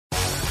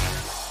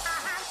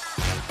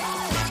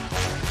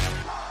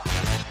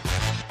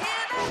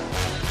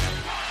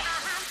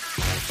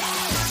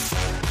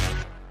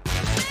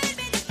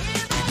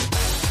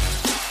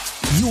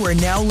You are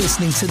now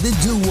listening to the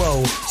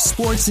Duo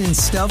Sports and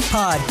Stuff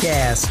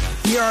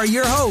podcast. Here are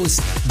your hosts,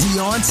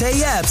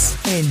 Deontay Epps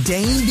and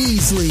Dane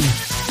Beasley.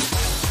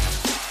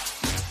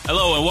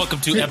 Hello and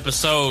welcome to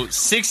episode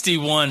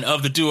 61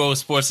 of the Duo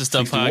Sports and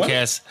Stuff 61?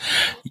 Podcast.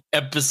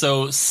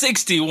 Episode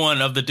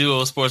 61 of the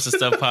Duo Sports and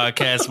Stuff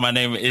podcast. My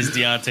name is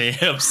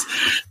Deontay Epps,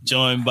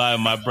 joined by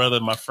my brother,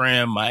 my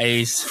friend, my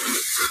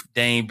ace,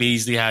 Dane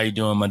Beasley. How you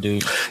doing, my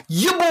dude?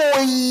 Yeah,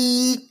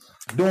 boy.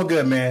 Doing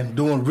good, man.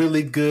 Doing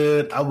really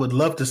good. I would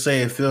love to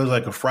say it feels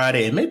like a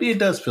Friday, and maybe it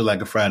does feel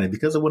like a Friday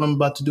because of what I'm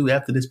about to do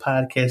after this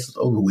podcast is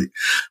over with.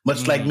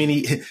 Much like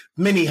many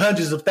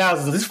hundreds of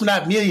thousands, if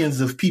not millions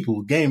of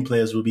people, game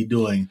players will be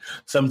doing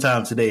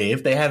sometime today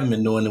if they haven't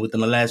been doing it within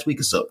the last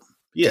week or so.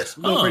 Yes,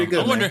 I'm doing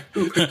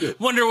pretty good.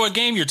 Wonder what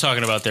game you're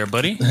talking about there,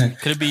 buddy.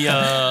 Could it be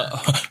a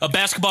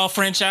basketball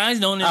franchise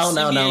known as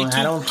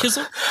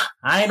NBA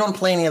I don't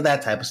play any of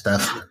that type of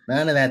stuff.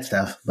 None of that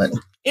stuff. But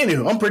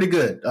anyway, I'm pretty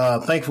good.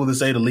 Thankful to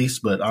say the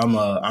least. But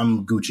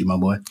I'm Gucci, my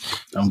boy.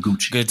 I'm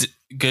Gucci.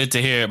 Good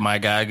to hear it, my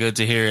guy. Good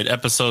to hear it.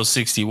 Episode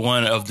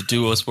 61 of the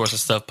Duo Sports and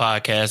Stuff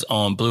podcast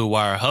on Blue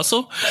Wire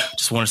Hustle.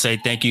 Just want to say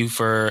thank you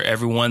for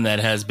everyone that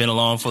has been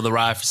along for the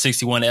ride for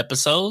 61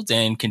 episodes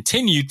and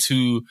continue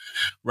to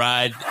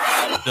ride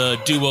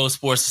the Duo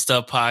Sports and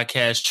Stuff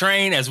podcast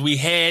train as we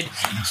head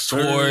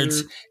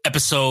towards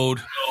episode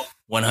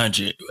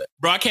 100.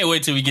 Bro, I can't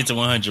wait till we get to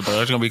 100,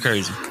 bro. It's going to be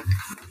crazy.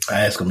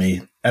 That's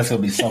going to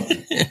be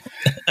something.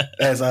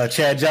 As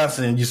Chad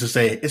Johnson used to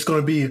say, it's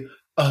going to be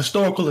a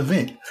historical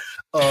event.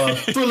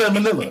 Thriller in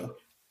Manila.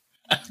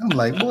 I'm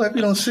like, boy, if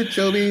you don't sit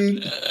your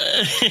big.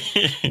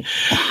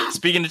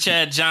 Speaking of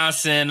Chad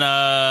Johnson,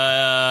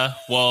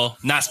 well,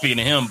 not speaking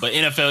to him, but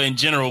NFL in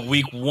general,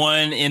 week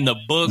 1 in the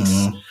books.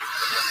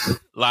 Mm-hmm.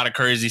 A lot of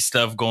crazy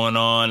stuff going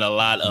on. A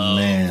lot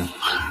of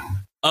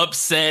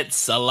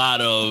upsets. A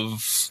lot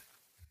of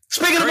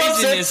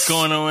craziness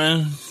going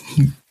on.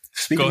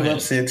 Speaking of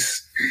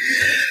upsets,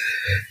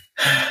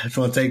 I just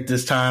want to take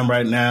this time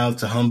right now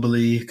to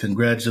humbly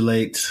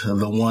congratulate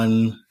the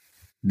one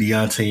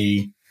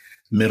Deontay,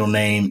 middle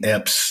name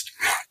Epps,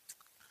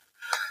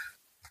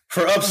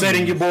 for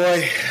upsetting your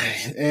boy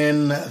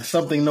in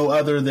something no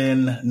other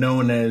than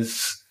known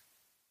as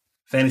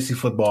fantasy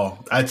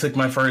football. I took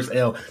my first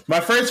L. My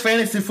first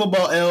fantasy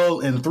football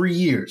L in 3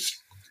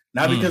 years.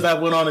 Not because I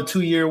went on a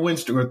 2-year win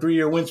streak or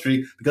 3-year win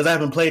streak, because I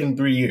haven't played in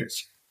 3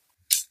 years.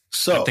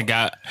 So I think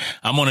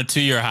I'm on a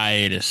 2-year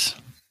hiatus.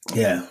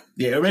 Yeah,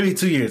 maybe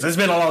 2 years. It's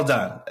been a long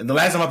time. The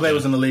last time I played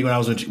was in the league when I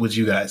was with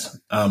you guys.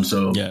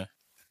 So yeah,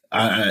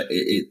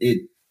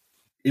 it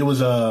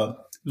was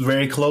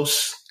very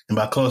close. And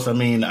by close, I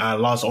mean I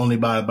lost only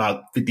by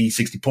about 50,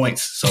 60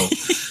 points. So,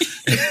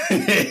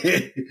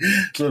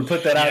 to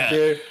put that out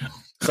there.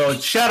 So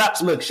shout out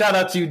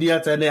to you,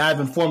 Deontay. I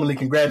haven't formally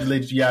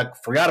congratulated you. I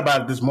forgot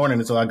about it this morning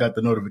until I got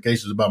the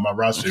notifications about my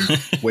roster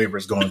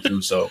waivers going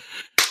through. So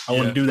I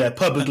want to do that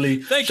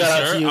publicly. Thank you,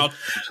 sir. Out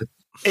to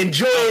you.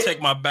 Enjoy it.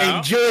 Take my bow.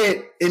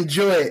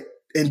 Enjoy it.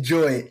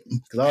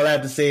 Because all I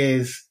have to say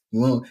is,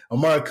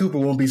 Amari Cooper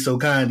won't be so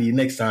kind to you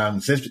next time.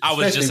 I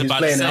was just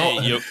about to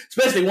say,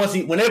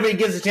 especially whenever he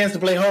gets a chance to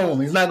play home,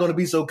 he's not going to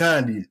be so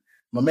kind to you.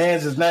 My man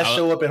does not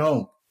show up at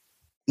home.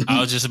 I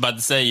was just about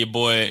to say, your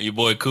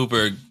boy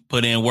Cooper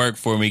put in work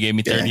for me, gave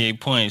me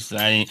 38 points.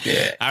 I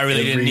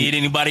really didn't need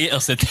anybody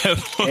else at that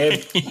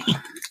point.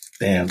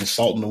 Damn, the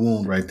salt in the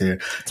wound right there.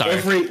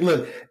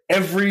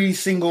 Every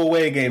single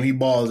away game he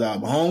balls out.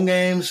 Home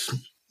games,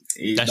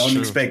 don't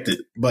expect it.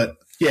 But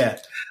yeah,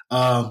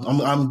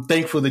 I'm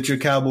thankful that your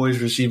Cowboys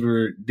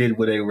receiver did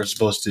what they were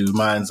supposed to.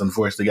 Mine's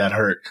unfortunately got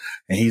hurt,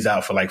 and he's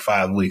out for like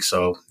 5 weeks.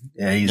 So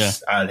I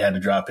had to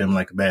drop him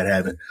like a bad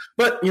habit.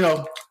 But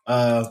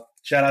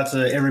shout out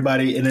to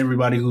everybody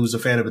who's a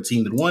fan of a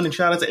team that won, and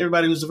shout out to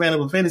everybody who's a fan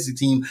of a fantasy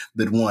team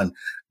that won,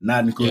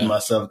 not including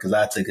myself, because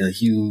I took a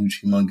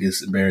huge,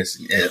 humongous,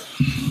 embarrassing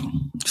F.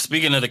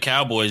 Speaking of the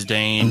Cowboys,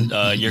 Dane,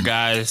 your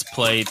guys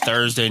played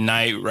Thursday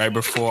night right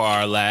before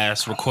our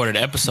last recorded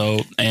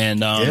episode,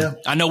 and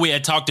I know we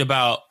had talked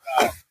about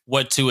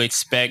what to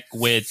expect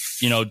with,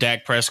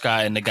 Dak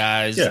Prescott and the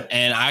guys. Yeah.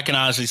 And I can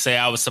honestly say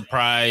I was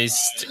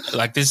surprised.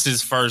 Like, this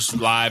is first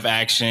live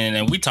action,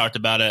 and we talked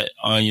about it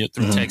on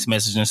through text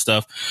message and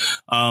stuff.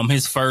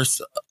 His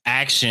first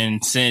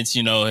action since,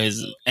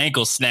 his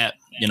ankle snapped,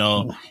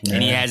 and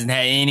he hasn't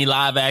had any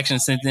live action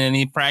since then.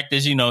 He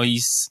practiced,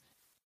 he's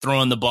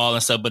throwing the ball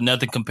and stuff, but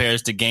nothing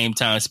compares to game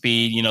time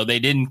speed. They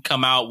didn't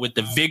come out with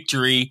the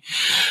victory,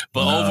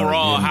 but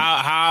overall,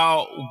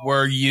 how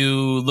were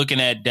you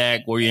looking at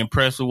Dak? Were you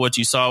impressed with what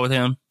you saw with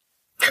him?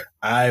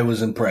 I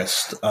was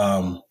impressed.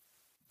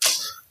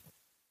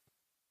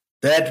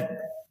 That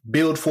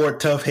build for it,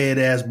 tough head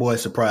ass boy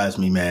surprised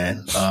me,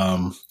 man.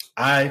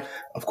 I've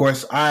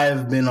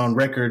been on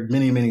record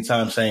many, many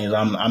times saying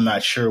I'm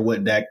not sure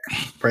what Dak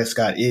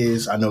Prescott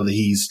is. I know that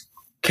he's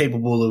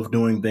capable of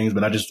doing things,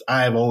 but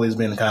I've always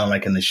been kind of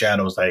like in the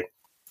shadows, like,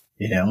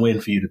 yeah, I'm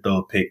waiting for you to throw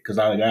a pick, because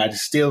I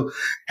just still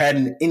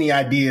hadn't any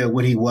idea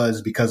what he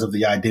was because of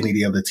the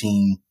identity of the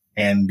team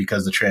and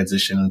because the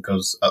transition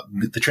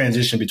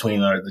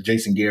between the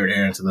Jason Garrett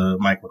era to the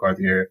Mike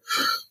McCarthy era.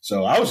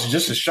 So I was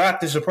just as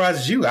shocked and surprised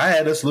as you. I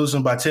had us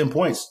losing by 10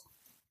 points,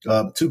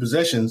 2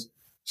 possessions.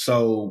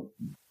 So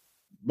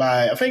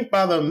I think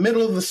by the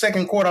middle of the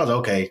second quarter, I was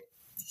okay.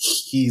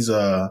 He's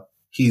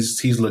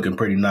looking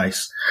pretty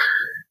nice.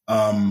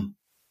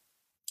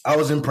 I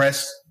was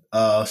impressed.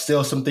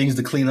 Still some things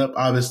to clean up.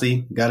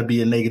 Obviously, got to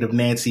be a negative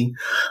Nancy.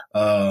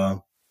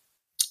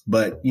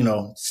 But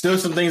still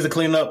some things to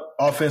clean up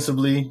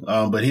offensively.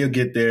 But he'll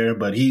get there.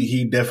 But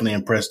he definitely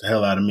impressed the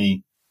hell out of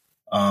me.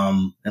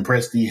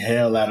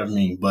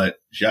 But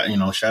shout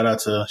out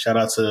to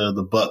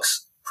the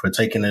Bucks for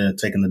taking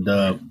the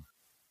dub.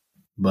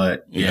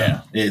 But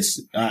yeah,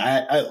 it's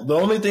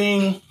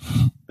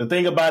the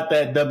thing about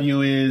that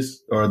W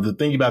is, or the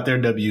thing about their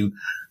W,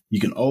 you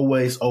can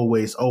always count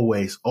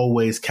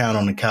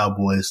on the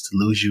Cowboys to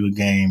lose you a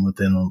game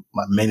within a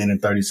minute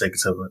and 30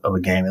 seconds of a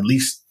game, at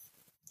least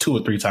 2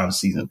 or 3 times a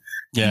season.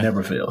 Yeah. It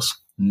never fails.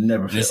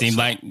 It seemed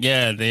like,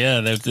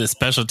 the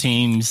special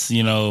teams,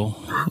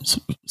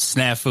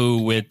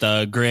 snafu with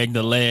Greg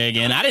the leg.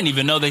 And I didn't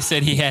even know they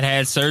said he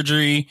had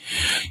surgery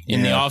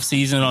in the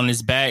offseason on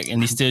his back,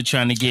 and he's still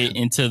trying to get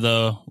into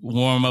the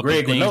warm-up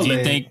and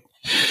things.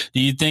 Do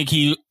you think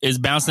he is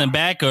bouncing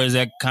back, or is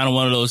that kind of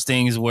one of those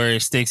things where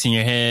it sticks in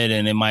your head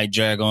and it might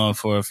drag on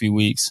for a few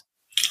weeks?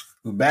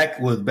 Back,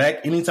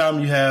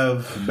 anytime you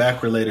have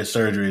back-related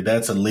surgery,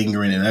 that's a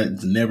lingering, and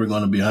that's never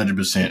going to be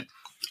 100%.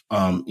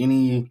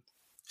 Any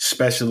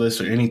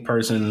specialist or any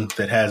person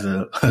that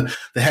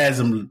has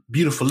some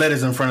beautiful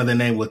letters in front of their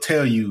name will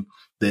tell you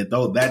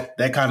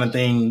that kind of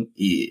thing,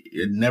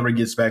 it never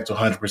gets back to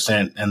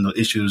 100%, and the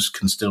issues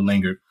can still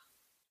linger.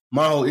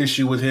 My whole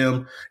issue with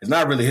him is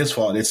not really his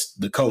fault. It's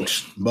the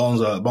coach,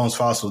 Bones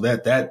Fossil.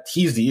 That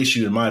he's the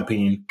issue, in my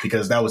opinion,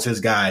 because that was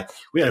his guy.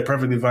 We had a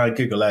perfectly fine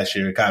kicker last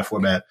year, Kai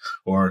Forbath,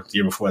 or the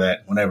year before that,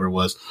 whenever it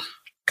was.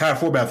 Kai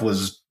Forbath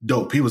was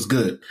dope. He was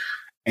good.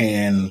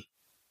 And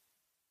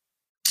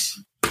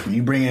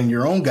you bring in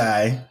your own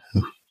guy,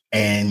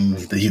 and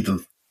it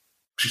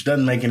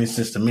doesn't make any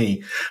sense to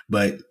me.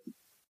 But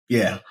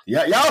yeah,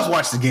 y'all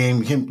watch the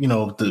game.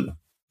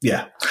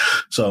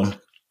 So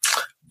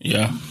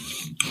yeah.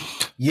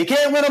 You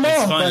can't win them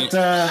all, but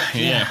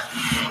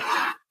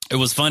It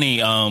was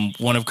funny.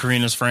 One of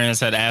Karina's friends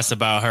had asked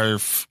about her.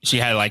 She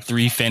had like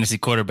 3 fantasy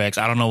quarterbacks.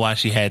 I don't know why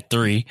she had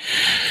 3.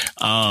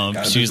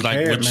 She was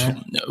like,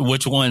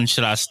 which one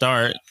should I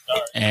start?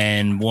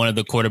 And one of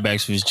the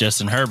quarterbacks was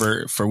Justin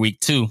Herbert for week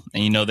 2.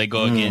 And, they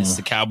go against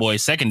the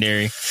Cowboys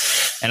secondary.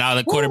 And out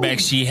of the quarterbacks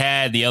she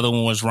had, the other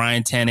one was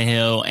Ryan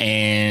Tannehill.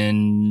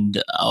 And,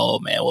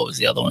 what was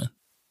the other one?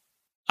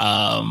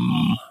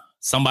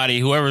 Somebody,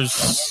 whoever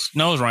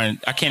knows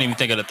Ryan, I can't even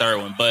think of the third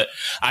one, but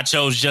I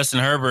chose Justin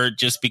Herbert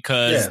just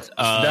because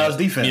Dallas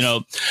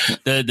defense.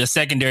 The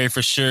secondary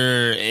for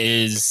sure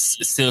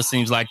still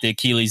seems like the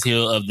Achilles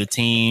heel of the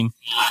team.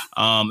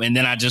 And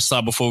then I just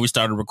saw before we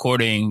started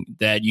recording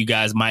that you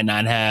guys might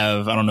not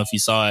have, I don't know if you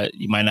saw it,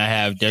 you might not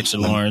have Dexter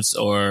Lawrence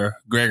or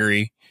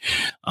Gregory.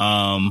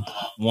 I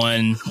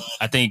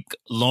think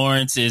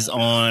Lawrence is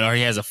on, or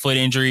he has a foot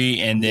injury,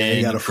 and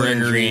then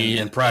Gregory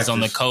is on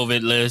the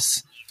COVID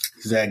list.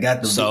 I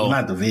got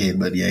not the vid,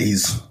 but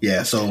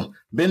So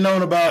been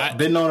known about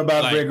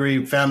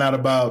Gregory. Found out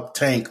about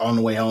Tank on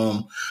the way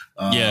home,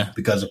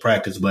 because of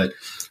practice. But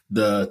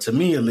to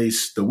me at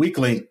least, the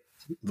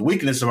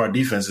weakness of our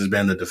defense has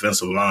been the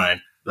defensive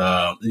line.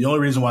 The only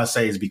reason why I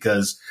say is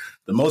because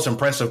the most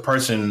impressive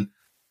person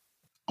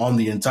on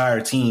the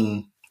entire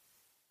team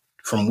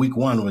from week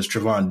 1 was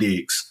Trevon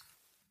Diggs.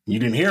 You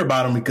didn't hear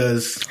about him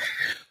because,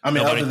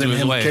 other than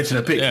him catching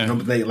a pick,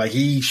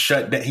 he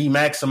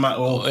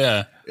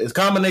maximized. It's a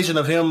combination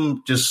of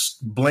him just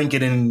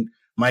blanketing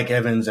Mike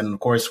Evans, and of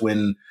course,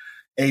 when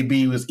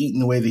AB was eating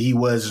the way that he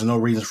was, there's no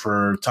reason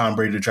for Tom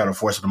Brady to try to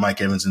force it to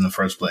Mike Evans in the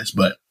first place.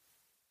 But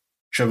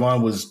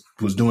Trevon was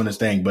doing his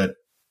thing, but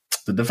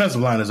the defensive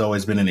line has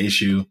always been an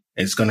issue.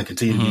 It's going to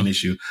continue to be an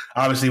issue.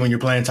 Obviously, when you're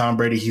playing Tom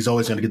Brady, he's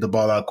always going to get the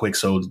ball out quick.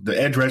 So the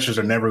edge rushers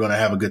are never going to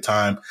have a good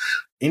time.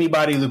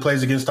 Anybody that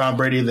plays against Tom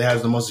Brady that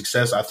has the most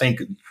success, I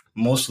think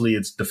mostly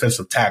it's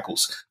defensive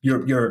tackles.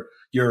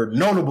 Your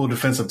notable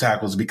defensive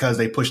tackles, because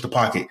they push the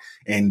pocket.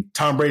 And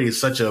Tom Brady is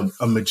such a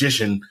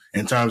magician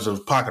in terms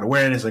of pocket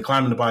awareness and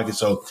climbing the pocket.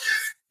 So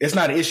it's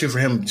not an issue for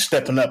him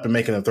stepping up and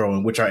making a throw,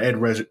 in which our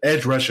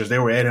edge rushers, they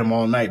were at him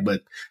all night,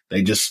 but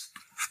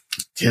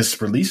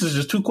his release is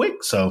just too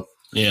quick. So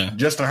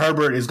Justin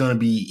Herbert is going to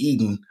be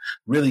eating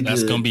really good.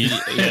 That's going to be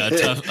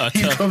tough.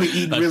 He's going to be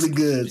eating really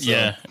good. So.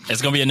 Yeah,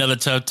 it's going to be another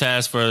tough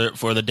task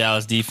for the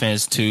Dallas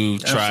defense to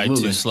try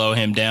to slow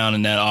him down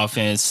in that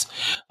offense.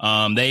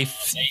 They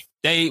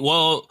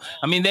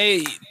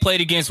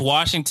played against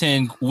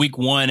Washington week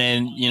 1,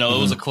 and it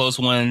was a close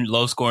one,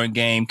 low scoring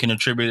game. Can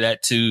attribute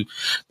that to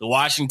the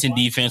Washington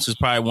defense was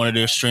probably one of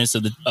their strengths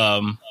of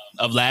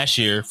of last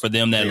year for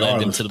them that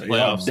led them to the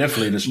playoffs.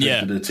 Definitely the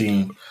strength of the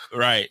team.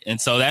 Right. And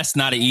so that's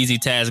not an easy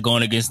task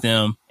going against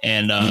them.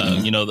 And,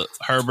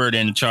 Herbert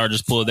and the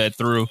Chargers pulled that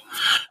through.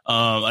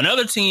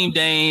 Another team,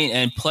 Dane,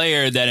 and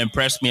player that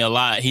impressed me a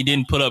lot. He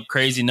didn't put up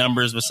crazy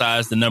numbers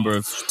besides the number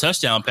of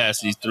touchdown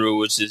passes he threw,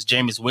 which is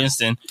Jameis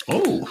Winston.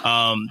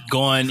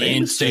 Going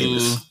famous.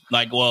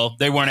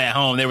 They weren't at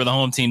home. They were the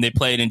home team. They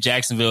played in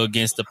Jacksonville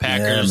against the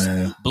Packers.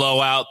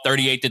 Blowout,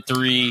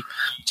 38-3.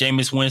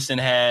 Jameis Winston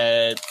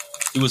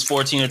he was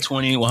 14 of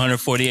 20,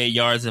 148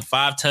 yards and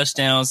 5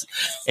 touchdowns.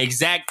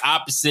 Exact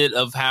opposite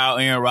of how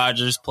Aaron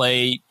Rodgers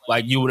played.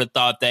 Like, you would have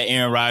thought that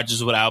Aaron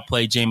Rodgers would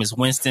outplay Jameis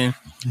Winston.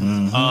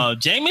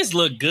 Jameis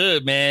looked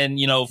good, man.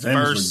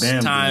 First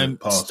time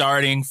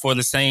starting for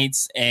the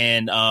Saints,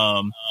 and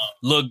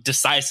looked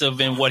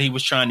decisive in what he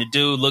was trying to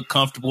do. Looked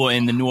comfortable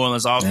in the New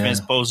Orleans offense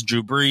post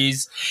Drew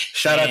Brees.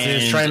 Shout out to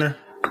his trainer.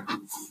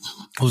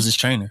 Who's his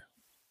trainer?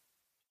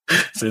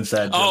 His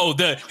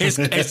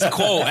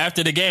quote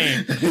after the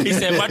game. He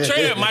said,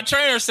 my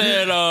trainer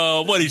said,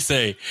 what'd he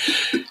say?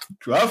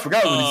 I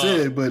forgot what he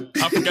said, but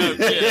I forgot.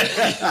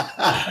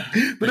 Yeah.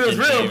 But it was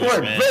real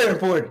important, man. Very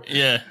important.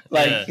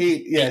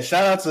 Yeah.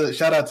 Shout out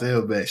to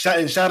him, man.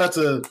 Shout out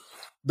to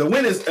the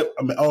win.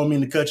 I don't mean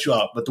to cut you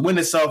off, but the win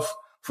itself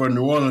for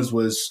New Orleans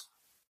was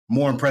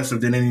more impressive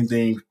than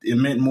anything. It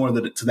meant more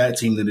to that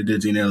team than it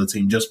did to any other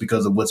team, just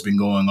because of what's been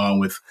going on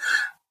with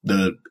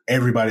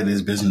everybody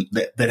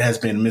that has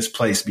been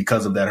misplaced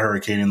because of that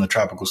hurricane and the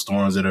tropical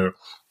storms that are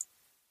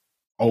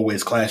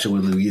always clashing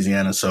with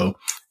Louisiana. So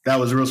that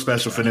was real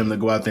special for them to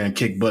go out there and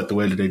kick butt the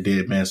way that they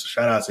did, man. So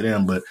shout out to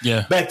them. But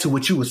back to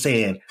what you were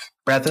saying,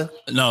 brother.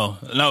 No,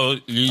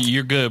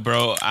 you're good,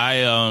 bro.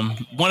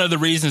 One of the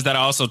reasons that I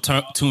also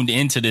tuned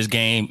into this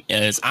game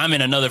is I'm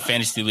in another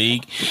fantasy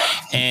league,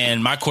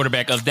 and my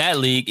quarterback of that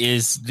league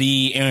is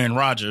the Aaron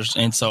Rodgers.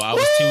 And so I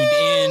was tuned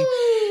in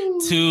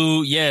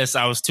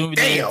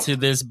into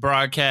this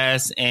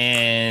broadcast,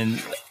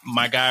 and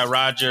my guy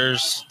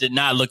Rodgers did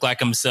not look like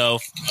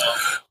himself.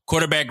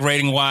 Quarterback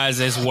rating wise,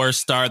 his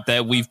worst start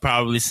that we've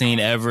probably seen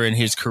ever in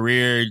his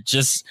career.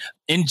 Just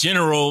in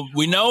general,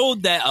 we know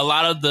that a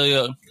lot of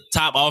the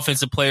top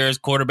offensive players,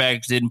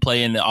 quarterbacks, didn't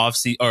play in the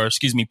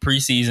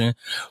preseason,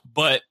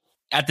 but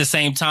at the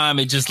same time,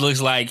 it just looks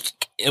like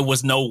it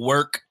was no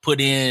work put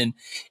in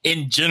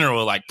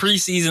general. Like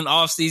preseason,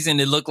 off season,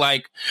 it looked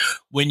like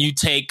when you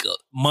take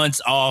months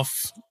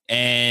off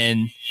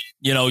and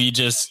you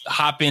just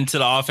hop into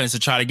the offense to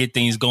try to get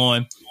things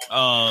going.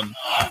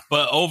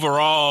 But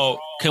overall,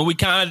 do we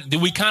kind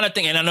of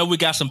think, and I know we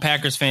got some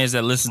Packers fans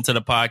that listen to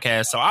the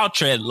podcast, so I'll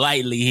tread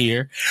lightly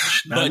here.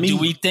 Do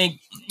we think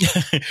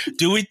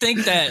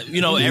that,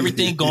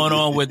 everything going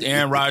on with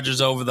Aaron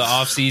Rodgers over the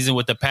offseason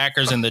with the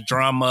Packers and the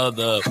drama,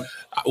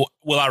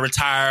 will I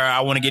retire?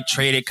 I want to get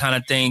traded kind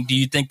of thing. Do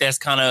you think that's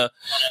kind of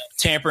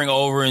tampering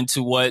over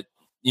into what,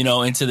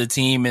 into the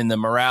team and the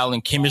morale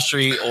and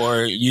chemistry,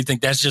 or you think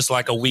that's just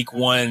like a week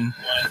one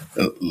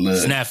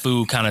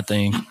snafu kind of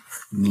thing?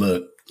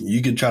 Look,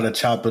 you can try to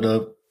chop it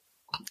up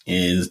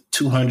in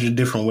 200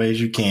 different ways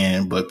you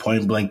can, but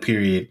point blank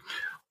period,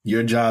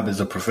 your job as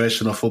a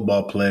professional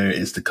football player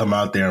is to come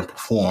out there and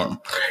perform.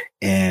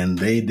 And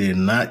they did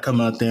not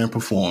come out there and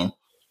perform.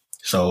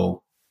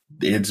 So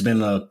it's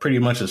been pretty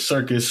much a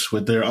circus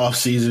with their off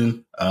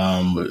season,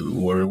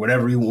 or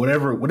whatever you want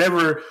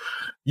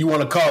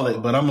to call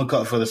it. But I'm going to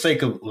call it, for the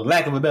sake of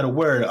lack of a better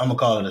word, I'm going to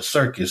call it a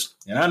circus.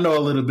 And I know a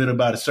little bit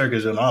about a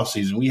circus in the off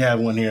season. We have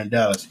one here in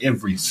Dallas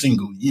every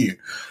single year,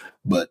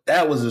 but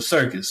that was a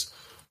circus.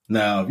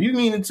 Now, if you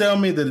mean to tell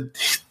me that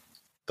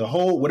the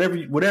whole,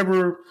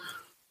 whatever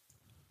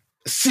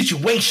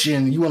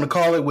situation you want to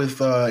call it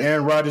with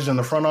Aaron Rodgers in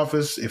the front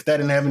office, if that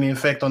didn't have any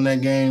effect on that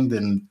game,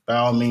 then by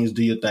all means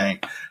do your thing.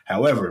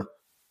 However,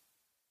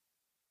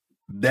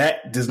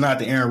 that is not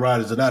the Aaron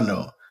Rodgers that I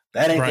know.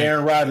 That ain't the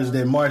Aaron Rodgers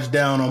that marched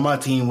down on my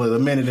team with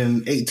 1 minute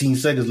and 18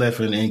 seconds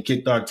left and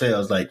kicked our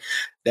tails. Like,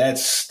 I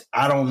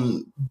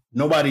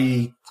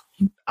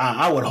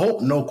would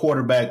hope no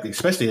quarterback,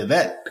 especially of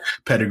that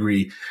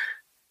pedigree,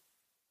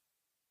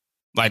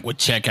 like would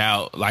check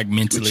out, like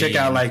mentally. Check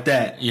out like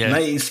that. Yeah.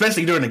 Like,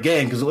 especially during the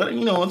game. Because,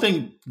 I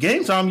think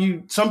game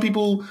time, some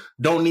people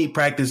don't need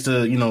practice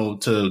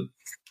to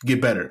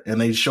get better.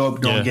 And they show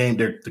up during game,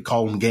 they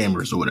call them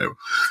gamers or whatever.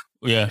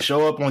 Yeah.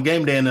 Show up on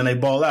game day and then they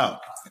ball out.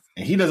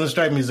 And he doesn't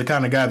strike me as the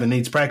kind of guy that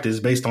needs practice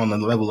based on the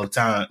level of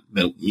time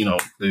that,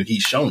 that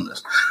he's shown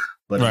us.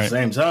 But at the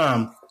same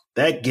time,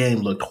 that game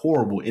looked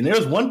horrible. And there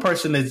was one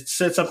person that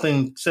said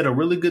a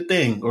really good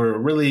thing, or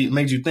really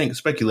made you think,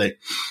 speculate.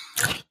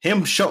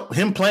 Him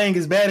playing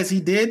as bad as he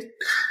did,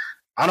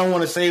 I don't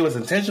want to say it was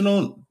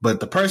intentional, but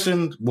the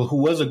person who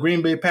was a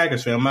Green Bay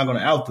Packers fan, I'm not going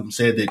to out them,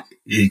 said that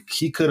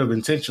he could have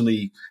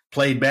intentionally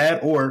played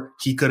bad, or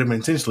he could have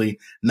intentionally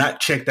not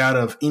checked out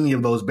of any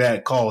of those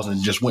bad calls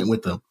and just went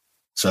with them.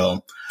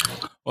 So,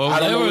 I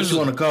don't know what you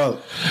want to call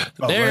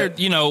it.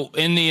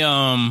 In the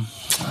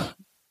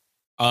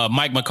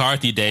Mike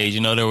McCarthy days,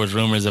 there was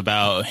rumors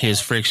about his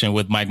friction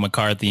with Mike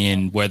McCarthy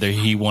and whether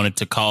he wanted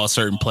to call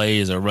certain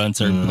plays or run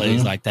certain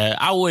plays like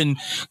that. I wouldn't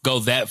go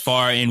that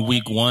far in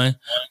week one,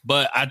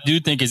 but I do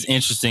think it's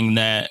interesting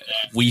that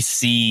we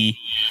see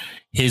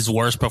his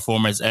worst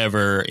performance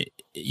ever,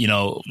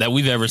 that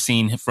we've ever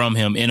seen from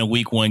him in a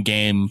week one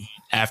game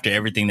after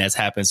everything that's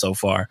happened so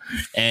far.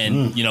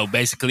 And,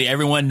 basically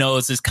everyone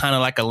knows it's kind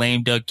of like a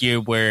lame duck year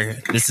where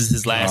this is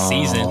his last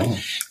season.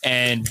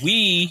 And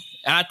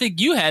I think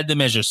you had them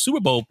as your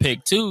Super Bowl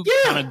pick too,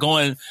 kind of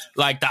going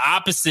like the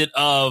opposite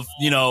of,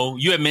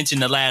 you had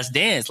mentioned The Last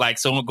Dance. Like,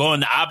 so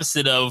going the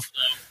opposite of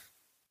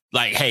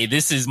like, hey,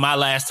 this is my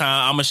last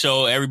time. I'm going to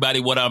show everybody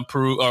what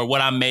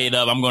I'm made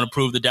of. I'm going to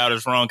prove the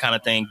doubters wrong kind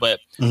of thing. But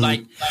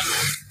like,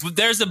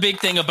 there's a big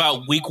thing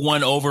about week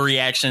one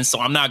overreaction. So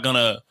I'm not going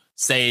to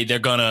say they're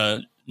going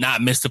to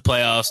not miss the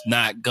playoffs,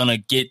 not going to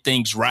get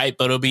things right,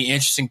 but it'll be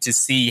interesting to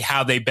see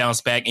how they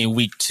bounce back in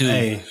week two.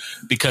 Hey.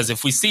 Because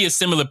if we see a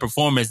similar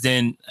performance,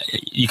 then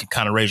you can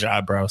kind of raise your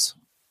eyebrows.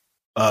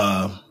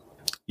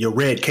 Your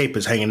red cape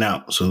is hanging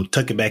out, so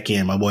tuck it back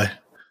in, my boy.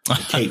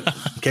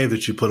 The cape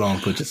that you put on,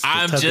 just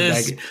tuck it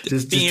back in.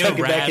 Just tuck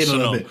it back in a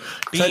little bit.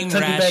 Tuck it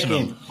back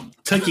in.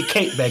 Tuck your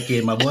cape back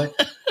in, my boy.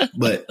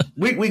 But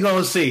we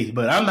gonna see.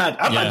 But I'm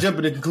not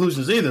jumping to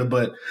conclusions either.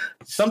 But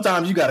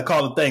sometimes you got to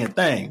call a thing.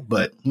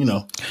 But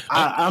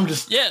I'm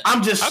just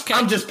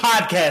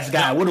podcast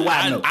guy. What do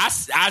I know? I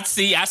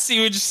see what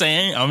you're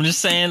saying. I'm just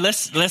saying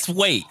let's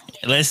wait.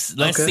 Let's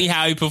see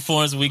how he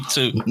performs week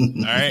two.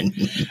 All right.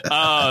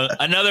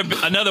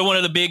 Another one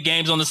of the big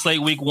games on the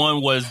slate week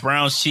one was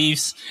Browns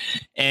Chiefs,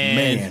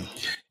 and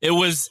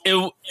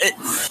the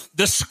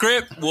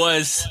script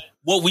was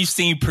what we've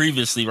seen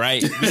previously,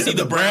 right? We see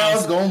the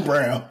Browns going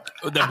brown.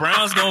 The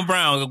Browns going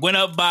brown. Went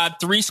up by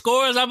 3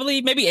 scores, I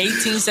believe, maybe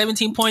 18,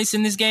 17 points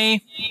in this game.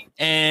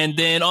 And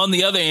then on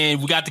the other end,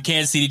 we got the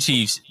Kansas City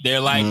Chiefs. They're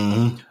like,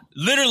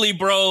 literally,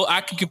 bro,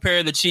 I can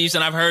compare the Chiefs,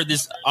 and I've heard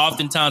this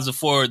oftentimes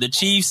before. The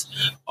Chiefs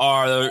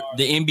are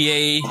the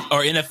NBA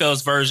or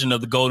NFL's version of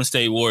the Golden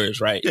State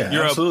Warriors, right? Yeah,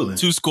 you're absolutely. Up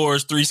 2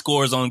 scores, 3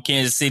 scores on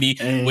Kansas City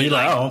with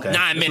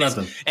 9 minutes.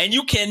 Nothing. And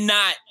you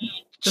cannot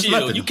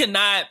chill. You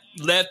cannot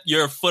let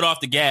your foot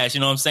off the gas. You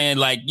know what I'm saying?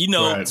 Like,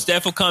 right.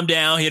 Steph will come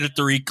down, hit a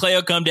 3. Clay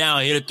will come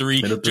down, hit a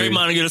 3.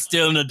 Draymond will get a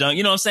steal and a dunk.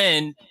 You know what I'm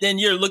saying? Then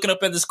you're looking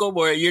up at the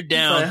scoreboard. You're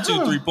down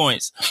 2-3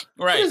 points.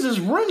 Right. What is this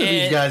run that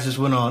these guys just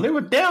went on? They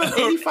were down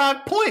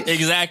 85 points.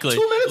 Exactly.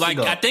 2 minutes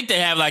ago. I think they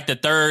have like the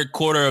third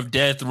quarter of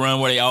death run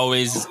where they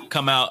always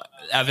come out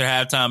after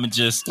halftime and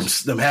just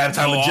them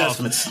halftime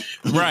adjustments.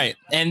 Right.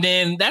 And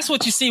then that's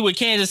what you see with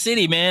Kansas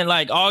City, man.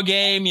 Like all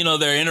game,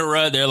 they're in a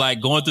rut. They're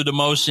like going through the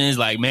motions.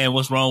 Like, man,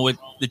 what's wrong with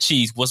the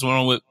Chiefs? What's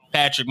wrong with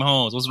Patrick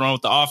Mahomes? What's wrong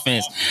with the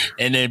offense?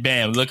 And then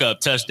bam, look up,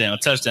 touchdown.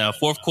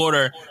 Fourth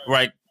quarter,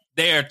 right?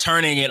 They are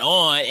turning it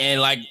on,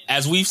 and like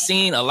as we've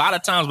seen a lot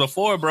of times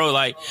before, bro,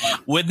 like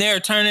when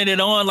they're turning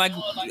it on, like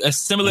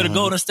similar to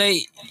Golden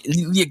State,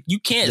 you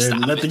can't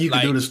stop it. Nothing you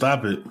can do to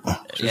stop it.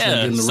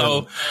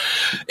 So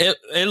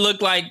it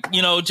looked like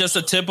just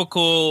a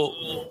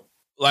typical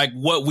like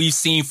what we've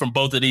seen from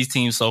both of these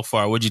teams so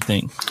far. What'd you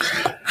think?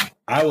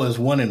 I was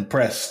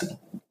impressed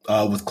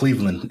with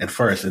Cleveland at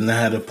first, and I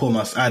had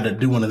to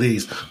do one of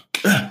these.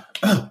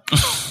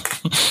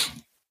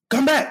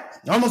 Come back,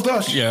 almost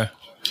lost you. Yeah.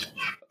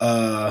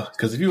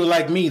 Because if you were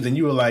like me, then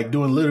you were like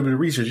doing a little bit of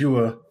research. You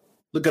were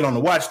looking on the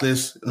watch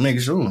list and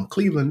making sure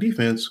Cleveland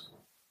defense.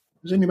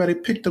 Has anybody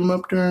picked them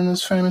up during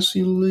this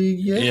fantasy league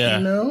yet? Yeah.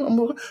 I'm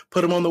gonna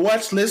put them on the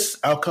watch list.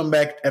 I'll come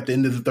back at the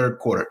end of the third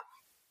quarter.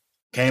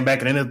 Came back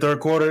at the end of the third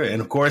quarter, and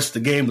of course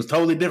the game was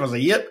totally different. I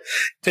was like, "Yep,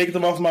 take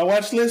them off my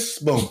watch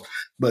list." Boom.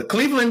 But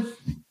Cleveland,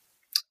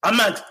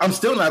 I'm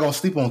still not gonna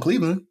sleep on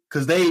Cleveland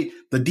because the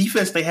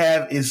defense they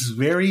have is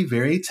very,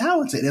 very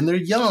talented, and they're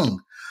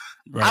young.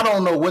 Right. I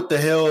don't know what the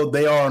hell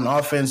they are on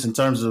offense in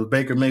terms of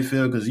Baker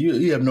Mayfield because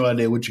you have no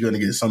idea what you're going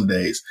to get some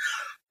days.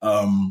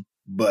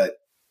 But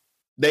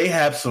they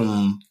have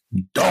some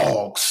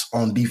dogs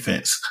on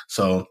defense.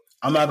 So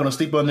I'm not going to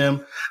sleep on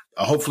them.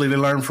 Hopefully they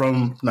learn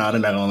from – they're not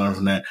going to learn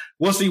from that.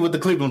 We'll see what the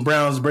Cleveland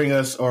Browns bring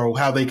us or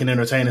how they can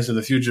entertain us in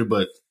the future.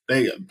 But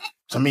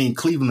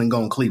Cleveland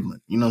going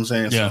Cleveland. You know what I'm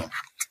saying? Yeah. So,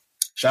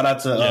 shout out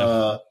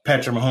to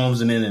Patrick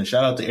Mahomes and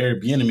shout out to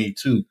Eric Bieniemy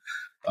too.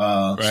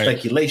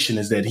 Speculation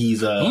is that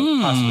he's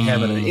possibly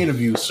having an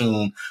interview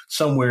soon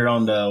somewhere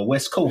on the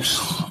West Coast.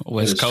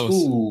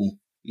 School.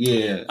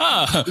 Yeah.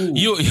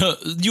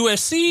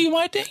 USC, you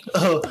might think?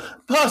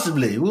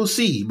 Possibly. We'll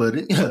see.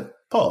 But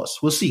pause.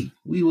 We'll see.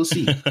 We will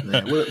see.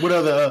 What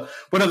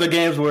other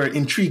games were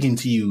intriguing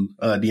to you,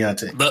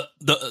 Deontay?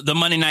 The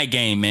Monday night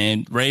game,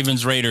 man.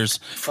 Ravens Raiders.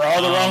 For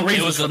all the wrong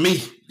reasons for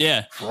me.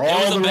 Yeah. For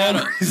all the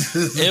wrong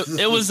reasons.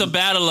 It was a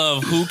battle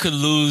of who could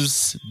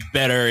lose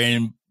better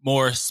in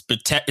more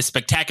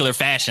spectacular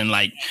fashion.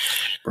 Like,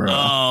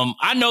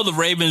 I know the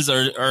Ravens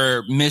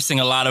are missing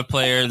a lot of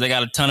players. They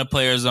got a ton of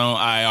players on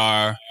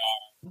IR,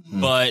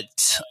 but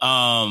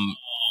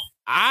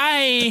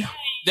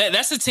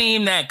that's a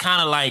team that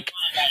kind of like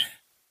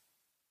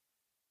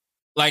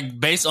like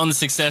based on the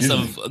success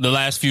of the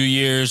last few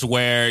years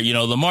where, you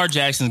know, Lamar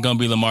Jackson's going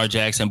to be Lamar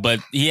Jackson, but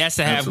he has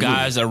to have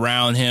guys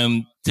around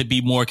him to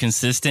be more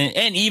consistent.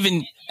 And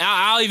even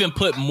I'll even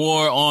put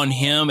more on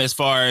him as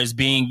far as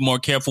being more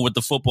careful with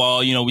the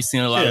football. You know, we've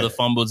seen a lot of the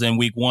fumbles in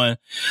week 1.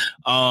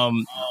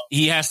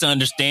 He has to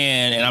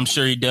understand, and I'm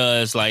sure he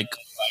does, like,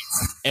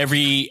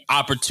 every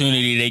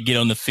opportunity they get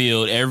on the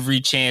field, every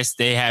chance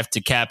they have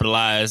to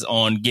capitalize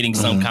on getting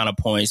some kind of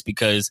points,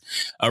 because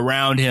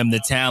around him,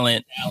 the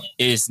talent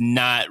is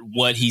not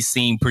what he's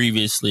seen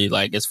previously,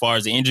 like as far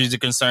as the injuries are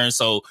concerned.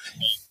 So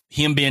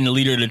him being the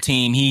leader of the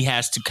team, he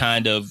has to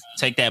kind of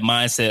take that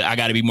mindset. I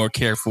got to be more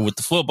careful with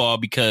the football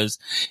because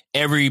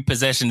every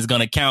possession is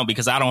going to count,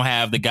 because I don't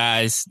have the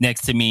guys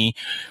next to me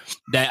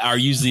that are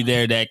usually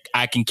there that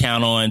I can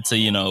count on to,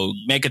 you know,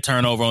 make a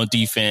turnover on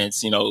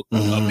defense, you know,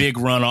 a big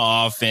run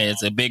on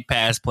offense, a big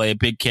pass play, a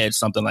big catch,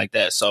 something like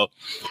that. So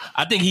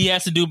I think he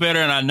has to do better.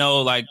 And I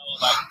know, like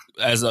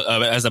as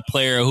a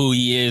player who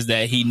he is,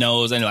 that he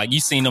knows. And like you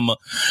seen him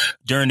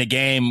during the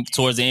game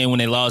towards the end when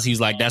they lost,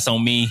 he's like, that's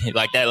on me.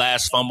 Like that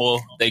last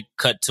fumble, they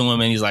cut to him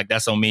and he's like,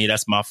 that's on me.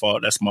 That's my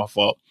fault. That's my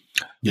fault.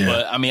 Yeah.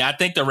 But I mean, I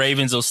think the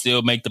Ravens will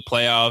still make the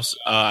playoffs.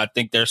 I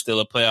think they're still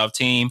a playoff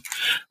team.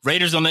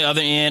 Raiders on the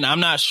other end, I'm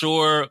not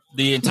sure.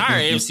 The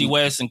entire AFC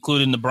West,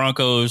 including the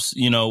Broncos,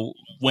 you know,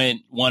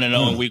 went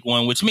 1-0 in week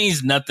 1, which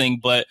means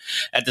nothing. But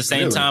at the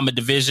same time, a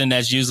division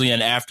that's usually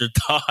an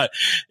afterthought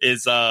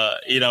is,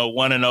 you know,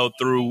 1-0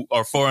 through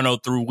or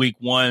 4-0 through week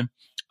 1.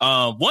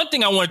 One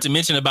thing I wanted to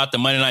mention about the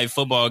Monday Night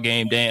Football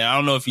game, Dan, I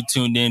don't know if you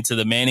tuned into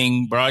the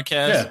Manning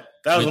broadcast. Yeah,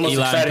 that was the most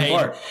exciting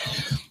part.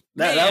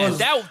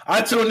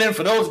 I tuned in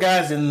for those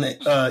guys in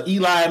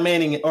Eli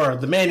Manning or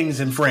the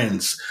Mannings and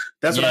Friends.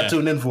 That's what I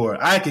tuned in for.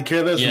 I could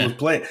care less who was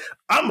playing.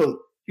 I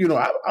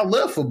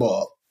love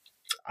football.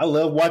 I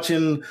love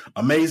watching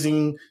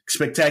amazing,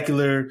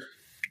 spectacular,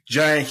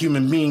 giant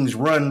human beings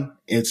run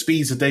at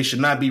speeds that they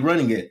should not be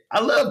running at. I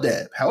love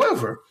that.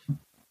 However,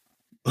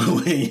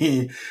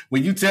 when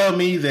you tell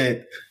me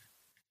that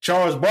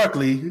Charles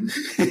Barkley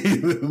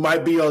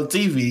might be on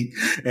TV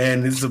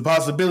and it's a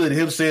possibility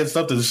of him saying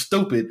something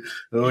stupid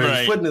or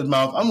his foot in his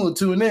mouth, I'm going to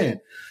tune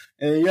in.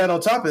 And yet on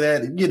top of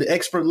that, you get an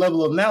expert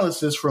level of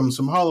analysis from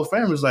some Hall of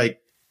Famers like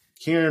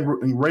hearing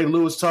Ray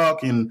Lewis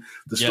talk and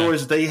the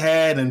stories that they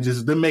had and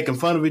just them making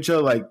fun of each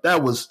other. Like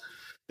that was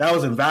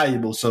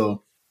invaluable.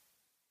 So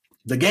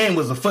the game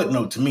was a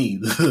footnote to me.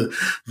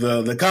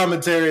 The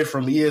commentary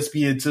from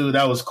ESPN2,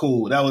 that was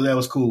cool. That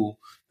was cool.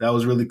 That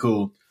was really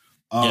cool.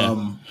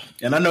 And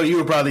I know you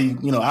were probably,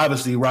 you know,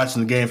 obviously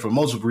watching the game for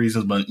multiple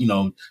reasons, but you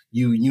know,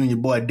 you and your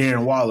boy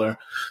Darren Waller.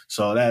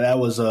 So that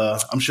was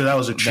I'm sure that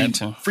was a treat.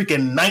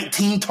 Freaking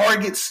 19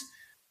 targets.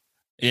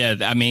 Yeah,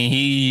 I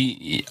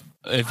mean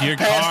if your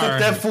passed up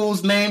that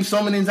fool's name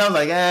so many times,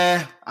 like,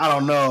 I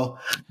don't know.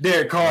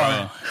 Derek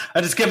Carr.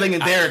 I just kept thinking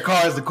Derek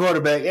Carr is the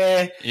quarterback.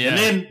 And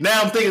then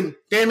now I'm thinking,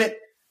 damn it,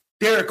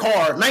 Derek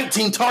Carr,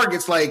 19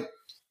 targets, like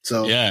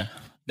so. Yeah.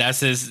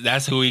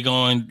 That's who he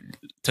going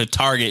to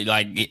target.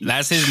 Like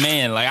that's his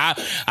man. Like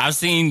I've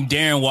seen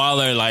Darren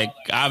Waller, like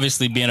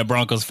obviously being a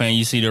Broncos fan,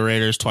 you see the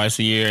Raiders twice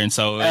a year. And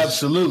so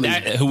absolutely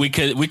we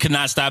could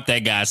not stop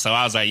that guy. So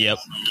I was like, yep.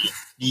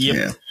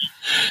 Yeah.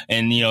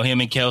 And, you know, him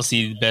and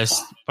Kelsey,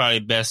 probably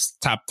best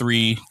top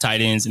 3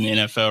 tight ends in the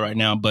NFL right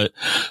now. But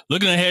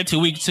looking ahead to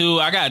week 2,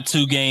 I got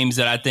 2 games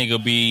that I think will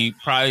be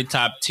probably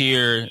top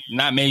tier,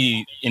 not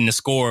maybe in the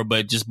score,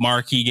 but just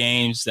marquee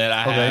games that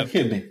I have.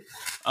 Hit me.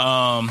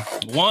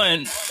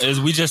 One is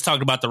we just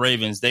talked about the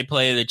Ravens. They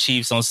play the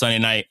Chiefs on Sunday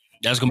night.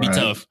 That's going to be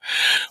tough.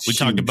 We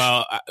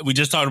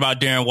just talked about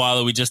Darren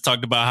Waller. We just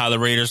talked about how the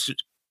Raiders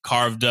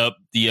carved up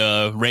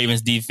the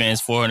Ravens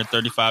defense,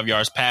 435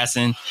 yards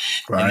passing.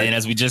 Right. And then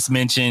as we just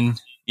mentioned,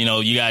 you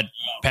know, you got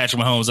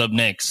Patrick Mahomes up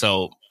next.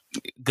 So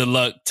good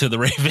luck to the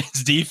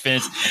Ravens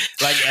defense.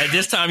 Like at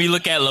this time, you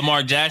look at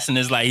Lamar Jackson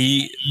is like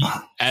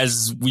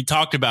as we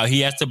talked about, he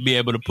has to be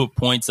able to put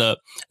points up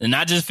and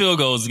not just field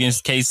goals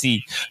against KC.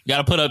 You got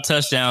to put up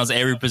touchdowns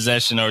every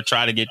possession or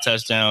try to get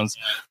touchdowns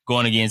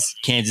going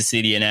against Kansas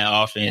City in that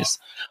offense.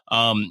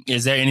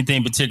 Is there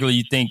anything particular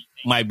you think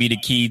might be the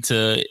key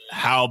to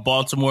how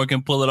Baltimore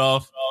can pull it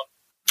off?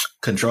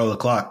 Control the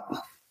clock.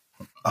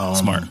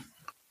 Smart.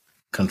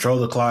 Control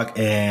the clock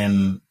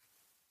and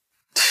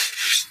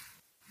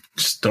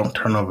just don't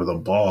turn over the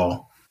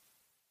ball.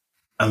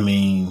 I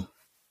mean,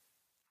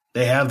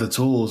 they have the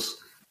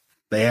tools.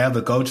 They have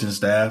the coaching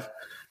staff.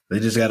 They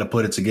just got to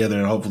put it together,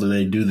 and hopefully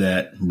they do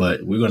that.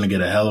 But we're going to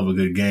get a hell of a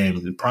good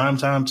game. Prime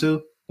time,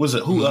 too? Was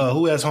it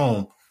who has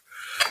home?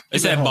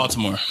 It's at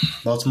Baltimore.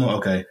 Baltimore?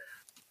 Okay.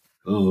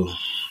 Ooh.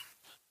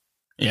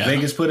 Yeah.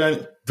 Vegas put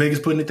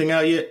anything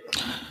out yet?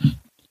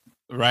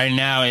 Right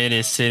now, it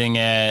is sitting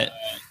at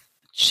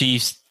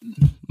Chiefs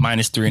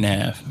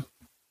 -3.5.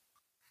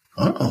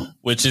 Oh,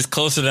 which is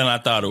closer than I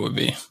thought it would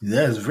be.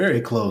 That is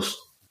very close.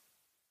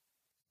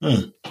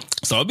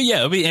 So it'll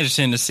be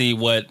interesting to see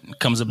what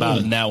comes about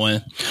in that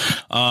one.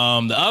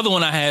 The other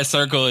one I had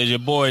circled is your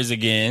boys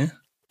again,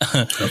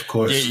 Of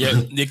course.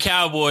 The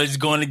Cowboys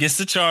going against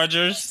the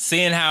Chargers,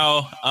 seeing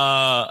how,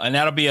 and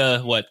that'll be a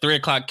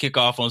 3:00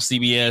 kickoff on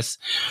CBS.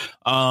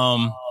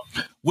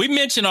 We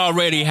mentioned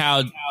already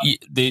how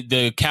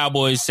the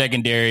Cowboys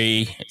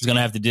secondary is going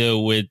to have to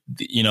deal with,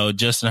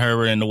 Justin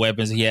Herbert and the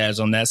weapons he has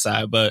on that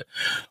side. But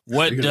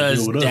what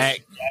does Dak?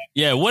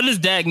 Yeah, what does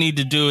Dak need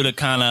to do to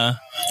kind of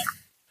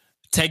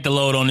take the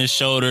load on his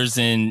shoulders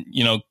and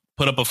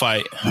put up a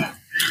fight?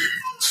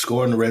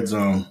 Score in the red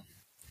zone.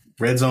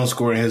 Red zone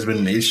scoring has been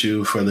an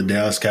issue for the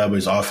Dallas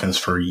Cowboys offense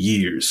for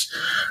years.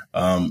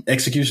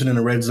 Execution in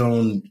the red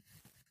zone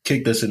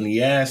kicked us in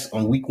the ass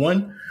on week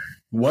 1.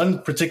 One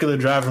particular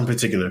drive in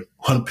particular.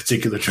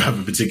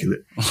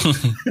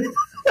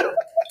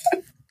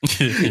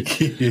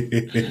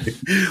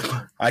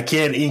 I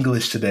can't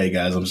English today,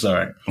 guys. I'm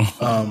sorry.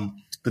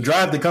 The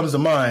drive that comes to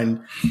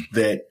mind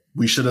that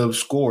we should have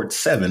scored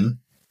 7,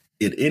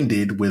 it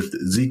ended with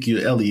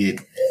Ezekiel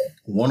Elliott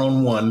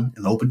one-on-one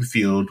in open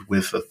field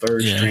with a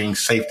third-string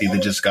safety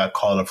that just got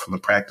called up from the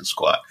practice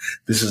squad.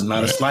 This is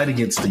not a slight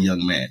against the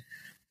young man.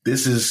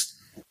 This is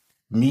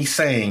me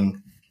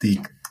saying the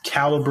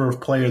caliber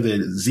of player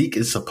that Zeke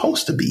is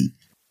supposed to be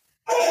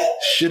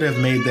should have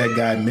made that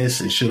guy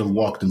miss and should have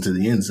walked into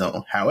the end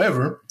zone.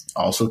 However,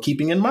 also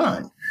keeping in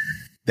mind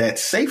that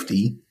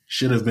safety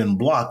should have been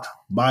blocked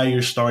by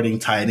your starting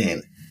tight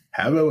end.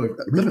 However,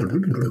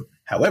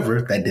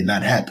 that did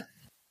not happen.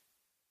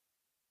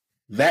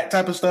 That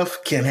type of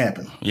stuff can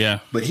happen. Yeah.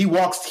 But he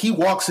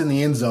walks in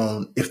the end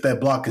zone if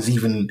that block is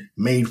even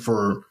made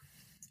for,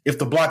 if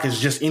the block is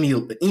just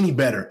any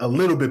better, a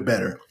little bit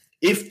better.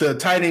 If the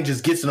tight end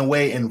just gets in the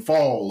way and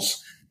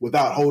falls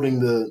without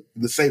holding the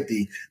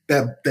safety,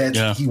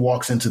 he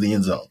walks into the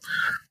end zone.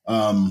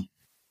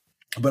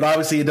 But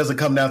obviously it doesn't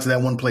come down to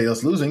that one play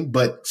us losing,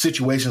 but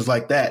situations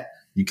like that,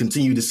 you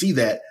continue to see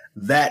that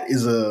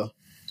is a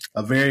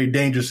very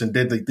dangerous and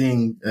deadly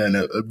thing and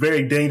a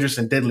very dangerous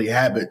and deadly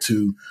habit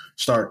to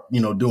start,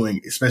 doing,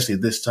 especially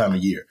at this time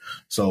of year.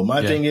 So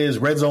my thing is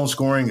red zone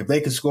scoring. If they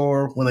can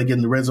score when they get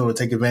in the red zone and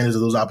take advantage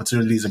of those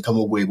opportunities and come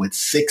away with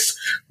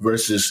 6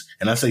 versus,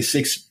 and I say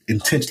 6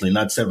 intentionally,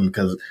 not 7,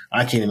 because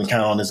I can't even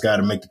count on this guy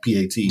to make the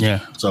PAT. Yeah.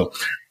 So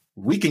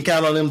we can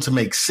count on them to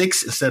make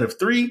 6 instead of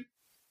 3.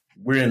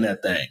 We're in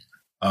that thing.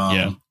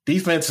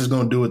 Defense is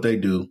going to do what they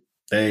do.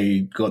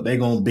 They're going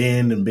to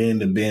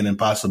bend and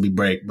possibly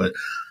break, but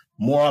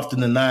more often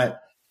than not,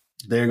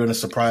 they're going to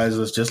surprise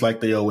us just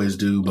like they always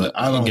do. But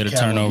I don't get a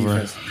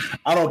turnover.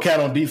 I don't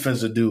count on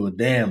defense to do a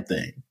damn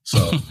thing.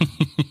 So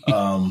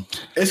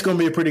it's going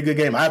to be a pretty good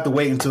game. I have to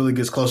wait until it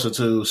gets closer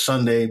to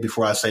Sunday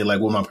before I say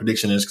what my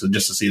prediction is,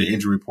 just to see the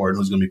injury report and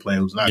who's going to be playing,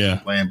 who's not going to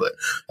be playing. But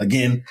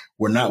again,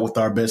 we're not with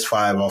our best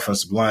 5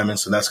 offensive linemen,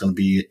 so that's going to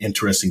be an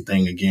interesting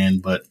thing again.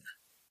 But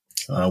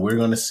we're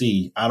going to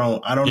see. I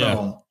don't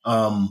know.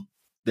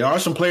 There are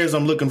some players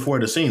I'm looking forward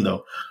to seeing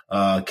though.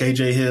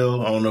 KJ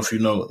Hill, I don't know if he's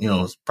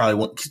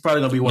probably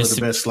going to be one of the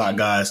best slot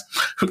guys.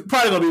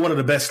 Probably going to be one of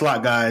the best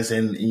slot guys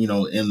in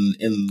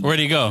where'd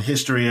he go?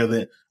 History of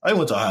it. I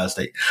went to Ohio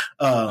State.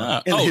 In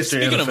the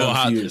history of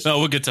Ohio, years. No,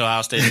 we'll get to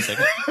Ohio State in a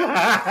second.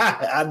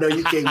 I know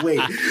you can't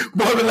wait.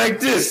 Moment like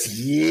this.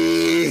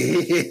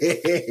 Yeah.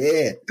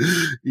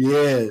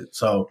 Yeah.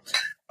 So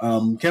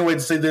can't wait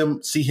to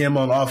see him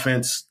on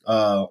offense.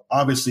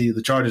 Obviously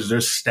the Chargers,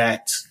 they're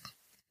stacked.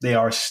 They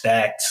are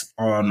stacked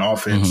on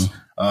offense.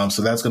 Mm-hmm.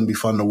 So that's going to be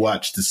fun to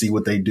watch, to see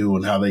what they do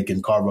and how they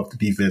can carve up the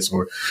defense,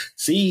 or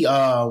see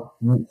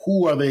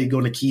who are they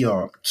going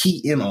to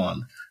key in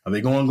on. Are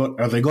they going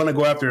to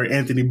go after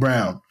Anthony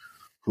Brown,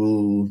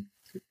 who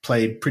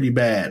played pretty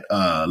bad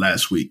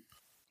last week?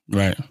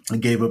 Right.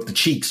 And gave up the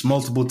cheeks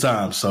multiple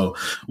times. So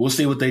we'll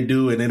see what they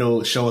do, and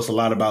it'll show us a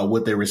lot about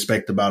what they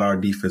respect about our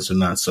defense or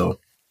not. So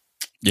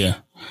yeah,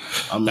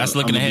 that's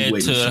looking ahead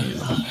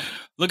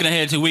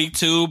to week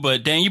 2,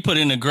 but Dan, you put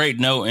in a great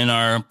note in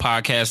our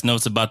podcast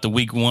notes about the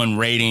week 1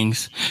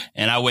 ratings,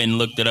 and I went and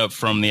looked it up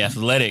from The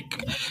Athletic.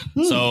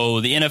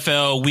 So the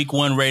NFL week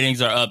 1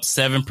 ratings are up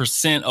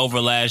 7% over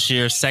last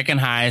year, second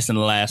highest in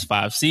the last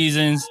 5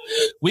 seasons.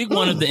 Week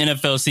 1 of the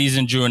NFL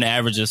season drew an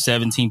average of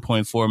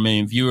 17.4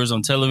 million viewers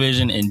on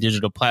television and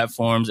digital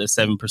platforms, a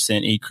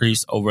 7%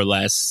 increase over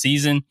last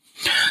season.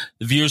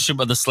 The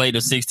viewership of the slate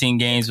of 16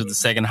 games was the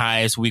second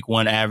highest week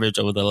 1 average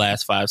over the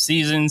last 5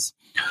 seasons.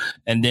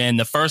 And then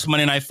the first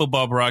Monday Night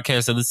Football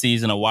broadcast of the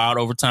season, a wild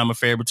overtime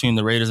affair between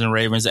the Raiders and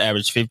Ravens,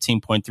 averaged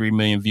 15.3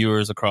 million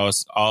viewers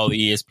across all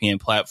the ESPN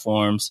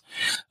platforms,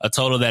 a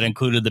total that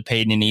included the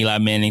Peyton and Eli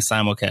Manning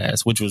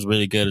simulcast, which was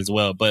really good as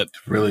well. But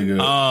really good.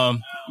 I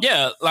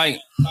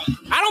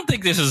don't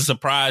think this is a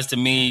surprise to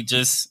me.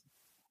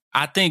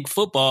 I think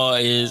football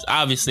is,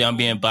 obviously I'm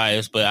being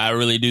biased, but I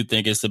really do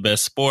think it's the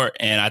best sport.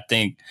 And I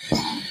think,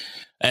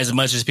 as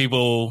much as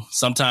people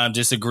sometimes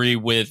disagree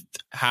with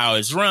how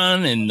it's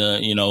run and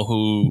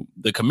who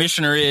the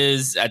commissioner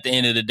is, at the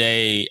end of the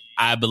day,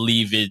 I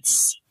believe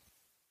it's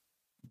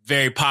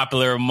very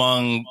popular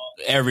among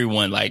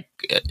everyone. Like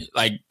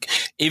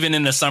even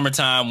in the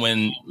summertime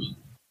when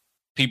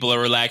people are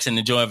relaxing,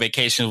 enjoying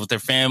vacations with their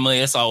family.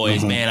 It's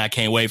always, man, I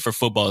can't wait for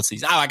football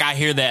season. I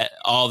hear that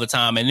all the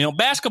time. And,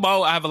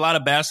 basketball, I have a lot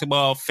of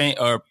basketball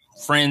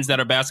friends that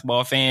are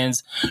basketball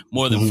fans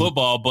more than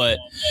football, but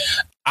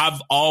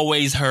I've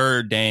always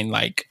heard, Dane,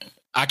 like,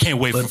 I can't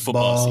wait for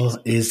football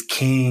season. Is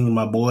king,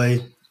 my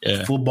boy.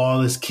 Yeah.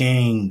 Football is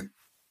king.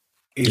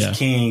 It's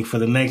king for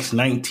the next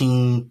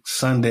 19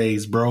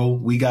 Sundays, bro.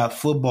 We got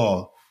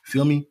football.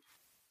 Feel me?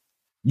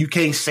 You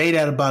can't say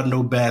that about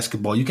no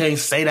basketball. You can't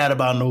say that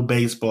about no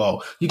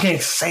baseball. You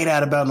can't say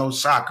that about no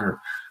soccer.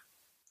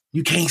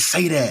 You can't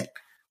say that.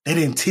 That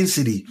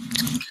intensity.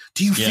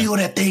 Do you feel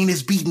that thing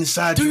that's beating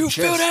inside your chest?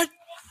 Do you feel that?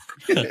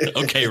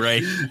 Okay,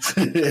 right.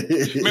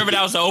 Remember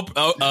that was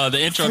the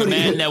intro to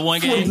Madden, that one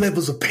game? 40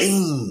 levels of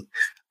pain.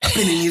 I've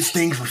been in this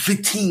thing for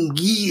 15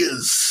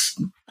 years.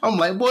 I'm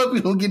like, boy, if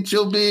we don't get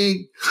your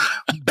big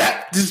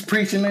Baptist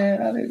preaching,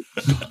 man.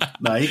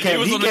 No, he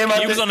came. He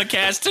was on the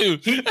cast too.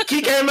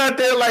 He came out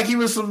there like he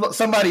was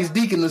somebody's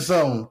deacon or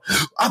something.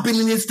 I've been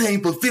in this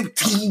thing for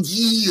 15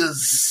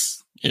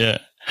 years. Yeah.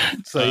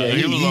 So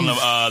he was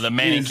on the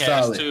Manning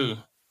cast solid. Too.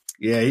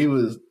 Yeah, he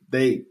was.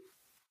 They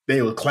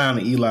were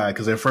clowning Eli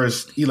because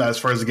Eli's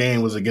first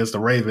game was against the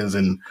Ravens,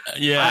 and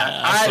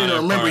I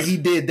didn't remember he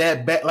did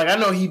that bad. Like, I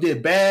know he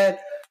did bad.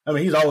 I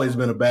mean, he's always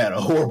been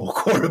a horrible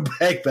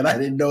quarterback, but I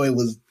didn't know it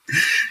was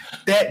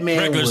that man.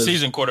 Regular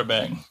season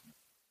quarterback.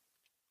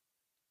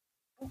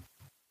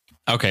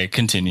 Okay,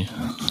 continue.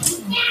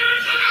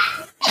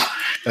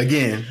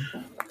 Again,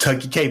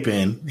 tuck your cape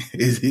in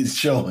is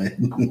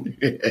showing.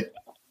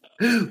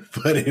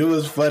 But it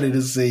was funny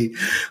to see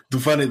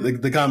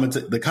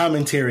the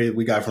commentary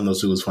we got from those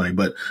two was funny.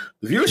 But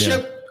the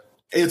viewership,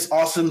 it's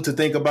awesome to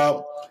think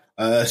about,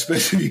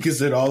 especially if you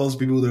consider all those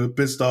people that are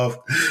pissed off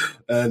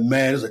and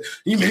mad. It's like,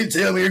 you mean to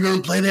tell me you're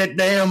going to play that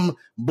damn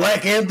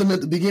Black Anthem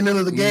at the beginning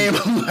of the game?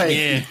 I'm like,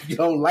 if you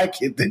don't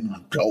like it,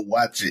 then don't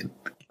watch it.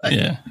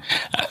 Like,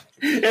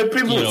 and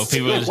people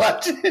still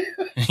watch it.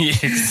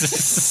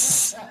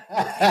 Yes.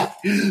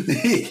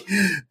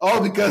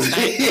 All because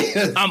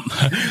I'm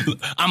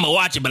gonna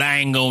watch it, but I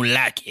ain't gonna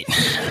like it.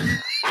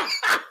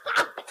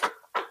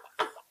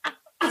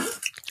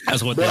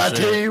 That's what. But I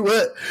tell you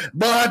what.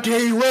 I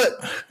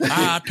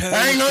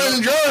ain't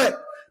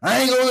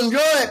gonna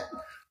enjoy it.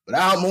 But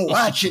I'm gonna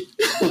watch it.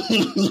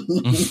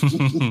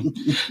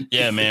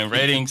 Yeah, man.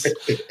 Ratings.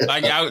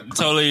 Like, I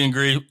totally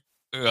agree.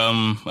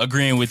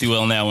 Agreeing with you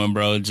on that one,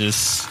 bro.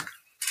 Just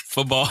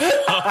football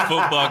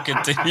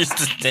continues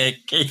to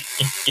take.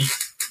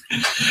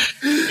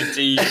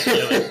 Continue to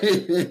kill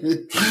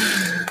it.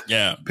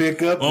 Yeah.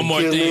 Pick up one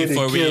more thing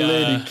before we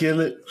kill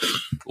it.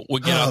 We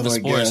get off the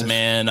sports,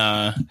 man.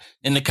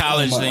 In the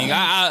college thing,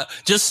 I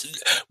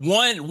just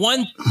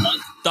one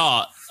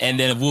thought, and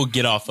then we'll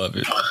get off of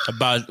it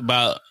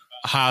about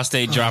Ohio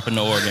State dropping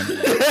to Oregon.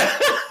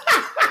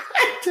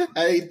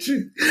 I hate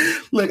you.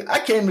 Look, I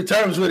came to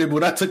terms with it,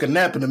 but I took a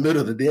nap in the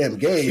middle of the damn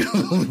game.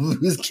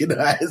 This kid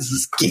eyes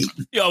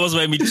escaped. You almost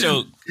made me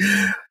choke.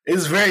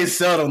 It's very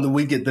seldom the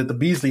weekend that the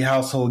Beasley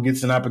household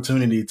gets an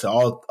opportunity to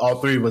all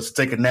three of us to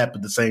take a nap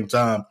at the same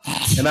time.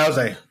 And I was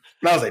like,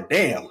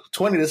 damn,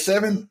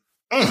 20-7.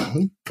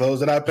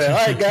 Close the iPad. All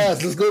right,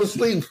 guys, let's go to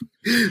sleep.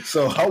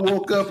 So I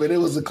woke up and it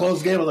was a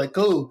close game. I was like,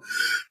 cool.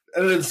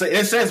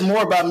 It says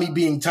more about me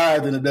being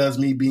tired than it does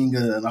me being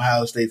an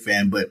Ohio State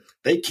fan, but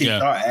they kicked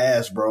our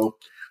ass, bro.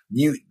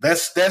 That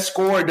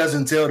score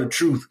doesn't tell the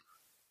truth.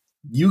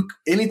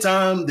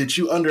 Anytime that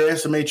you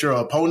underestimate your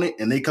opponent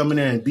and they come in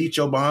there and beat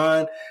your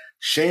behind,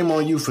 shame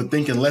on you for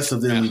thinking less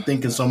of them and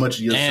thinking so much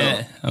of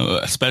yourself.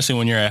 Especially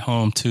when you're at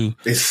home too.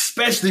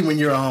 Especially when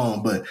you're at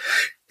home. But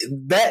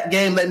that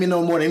game let me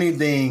know more than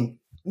anything.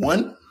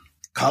 One,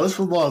 college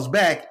football is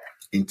back,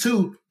 and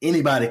two,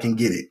 anybody can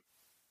get it.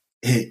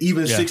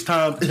 Even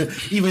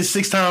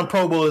six-time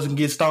Pro Bowlers can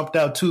get stomped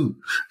out too.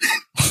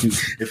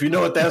 If you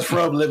know what that's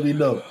from, let me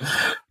know.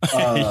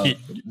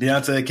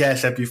 Deontay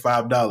Cash App you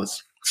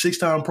 $5.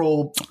 Six-time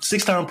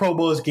Pro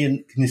Bowlers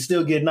can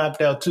still get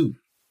knocked out too.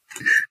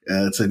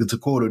 To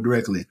quote it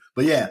directly,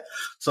 but yeah.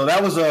 So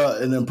that was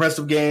an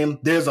impressive game.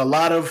 There's a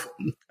lot of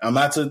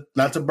not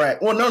to brag.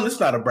 Well, no, this is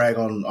not a brag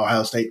on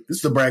Ohio State. This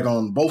is a brag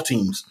on both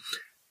teams.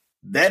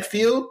 That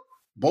field,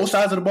 both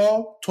sides of the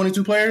ball,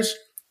 22 players.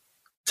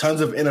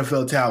 Tons of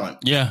NFL talent.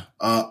 Yeah.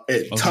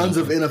 Tons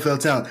of NFL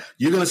talent.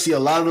 You're going to see a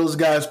lot of those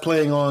guys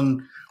playing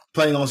on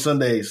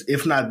Sundays.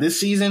 If not this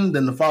season,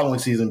 then the following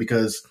season,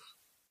 because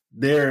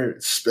they're,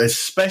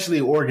 especially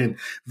Oregon,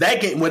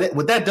 that game,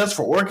 what that does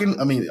for Oregon,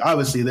 I mean,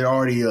 obviously they're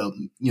already,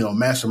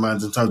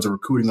 masterminds in terms of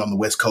recruiting on the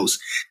West Coast.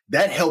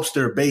 That helps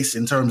their base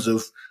in terms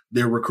of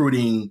their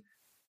recruiting,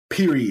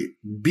 period.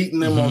 Beating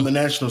them on the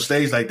national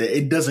stage like that,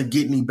 it doesn't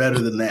get any better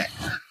than that.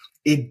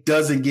 it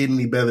doesn't get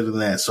any better than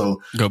that.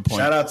 So good point.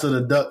 Shout out to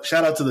the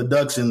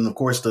Ducks, and of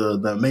course the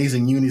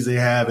amazing unis they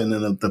have, and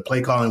then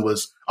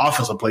the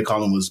offensive play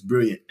calling was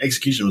brilliant.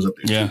 Execution was up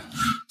there. Yeah.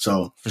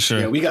 So for sure.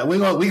 Yeah, we're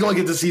gonna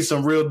get to see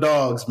some real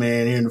dogs,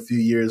 man, here in a few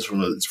years from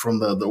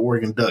the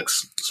Oregon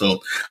Ducks.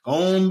 So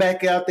going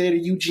back out there to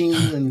Eugene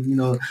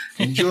and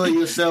enjoy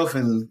yourself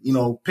and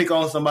pick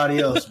on somebody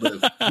else. But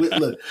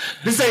look,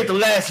 this ain't the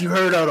last you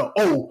heard of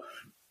the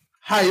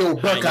Ohio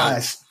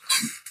Buckeyes.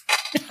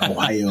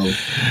 Ohio.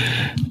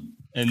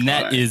 And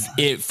that is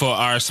it for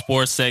our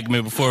sports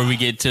segment. Before we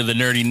get to the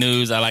nerdy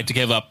news, I'd like to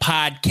give a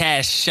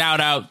podcast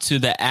shout out to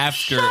the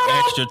After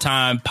Extra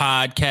Time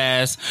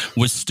podcast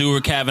with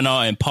Stuart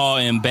Kavanaugh and Paul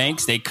M.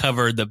 Banks. They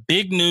cover the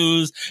big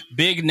news,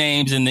 big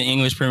names in the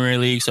English Premier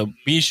League. So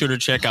be sure to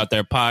check out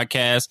their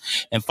podcast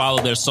and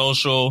follow their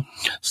social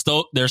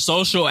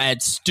at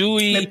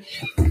Stewie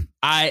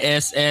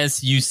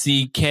ISSUCKOFIT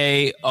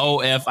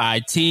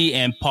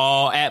and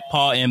Paul at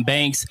Paul M.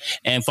 Banks,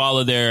 and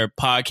follow their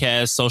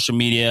podcast social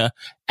media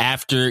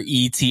after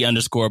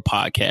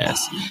ET_podcast.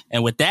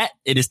 And with that,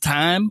 it is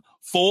time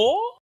for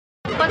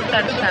What's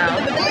that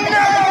sound?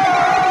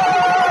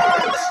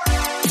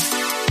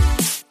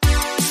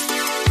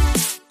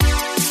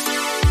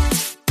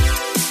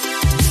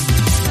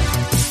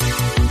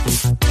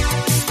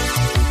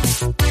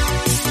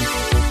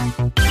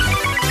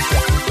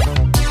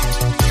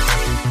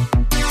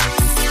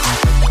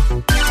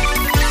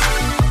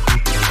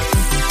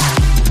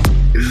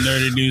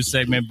 Nerdy News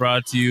segment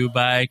brought to you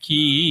by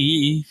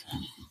Keith.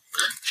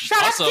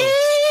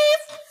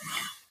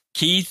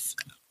 Keith,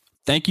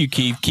 thank you,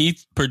 Keith.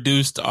 Keith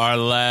produced our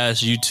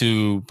last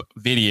YouTube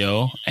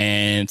video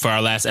and for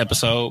our last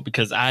episode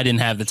because I didn't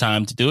have the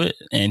time to do it,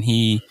 and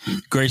he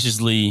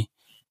graciously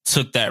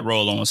took that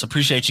role on. So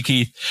appreciate you,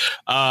 Keith.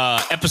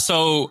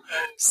 Episode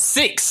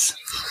 6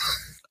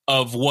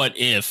 of What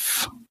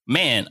If.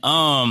 Man,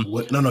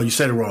 what? No, you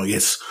said it wrong.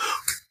 It's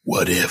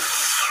What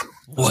If.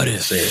 What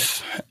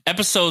if?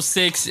 Episode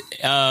 6,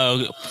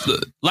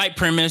 light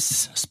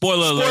premise,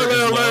 spoiler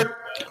alert.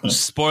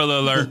 Spoiler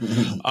alert.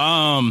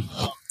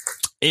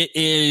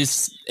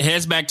 It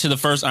heads back to the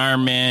first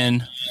Iron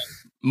Man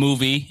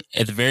movie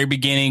at the very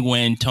beginning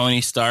when Tony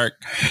Stark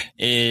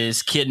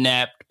is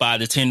kidnapped by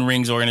the Ten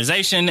Rings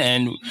organization,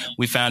 and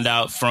we found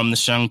out from the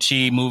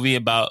Shang-Chi movie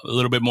about a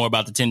little bit more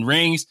about the Ten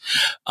Rings.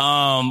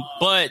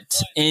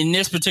 But in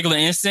this particular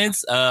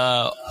instance,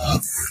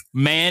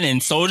 man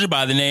and soldier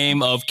by the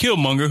name of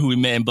Killmonger, who we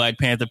met in Black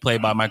Panther,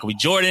 played by Michael B.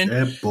 Jordan,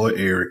 that boy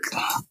Eric,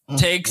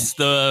 takes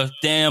the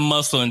damn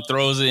muscle and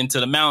throws it into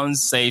the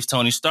mountains, saves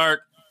Tony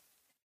Stark,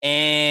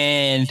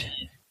 and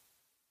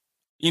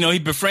he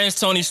befriends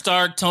Tony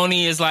Stark.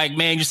 Tony is like,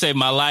 man, you saved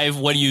my life.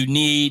 What do you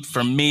need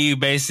from me,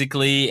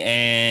 basically?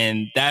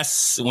 And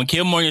that's when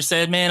Killmonger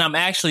said, man, I'm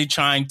actually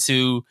trying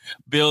to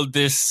build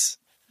this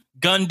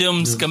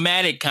Gundam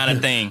schematic kind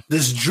of thing.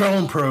 This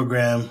drone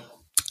program.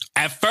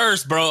 At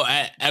first, bro,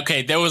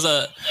 there was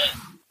a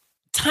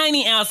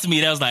tiny ounce of me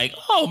that was like,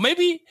 oh,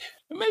 maybe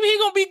he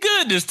gonna be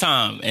good this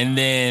time. And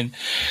then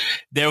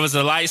there was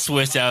a light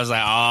switch that was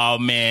like, oh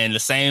man, the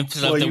same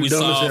stuff that we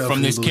saw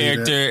from this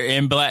character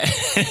in Black.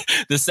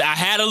 I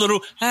had a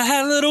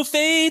little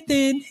faith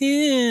in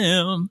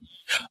him.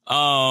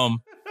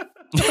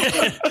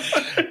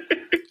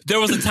 There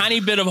was a tiny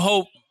bit of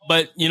hope,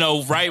 but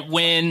right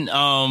when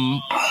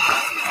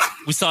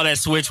we saw that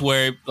switch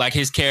where like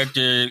his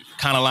character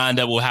kind of lined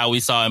up with how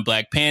we saw in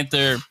Black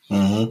Panther.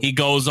 Mm-hmm. He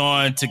goes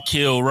on to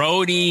kill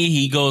Rhodey.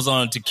 He goes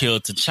on to kill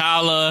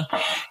T'Challa.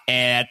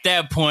 And at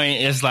that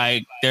point, it's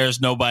like,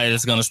 there's nobody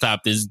that's going to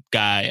stop this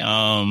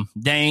guy.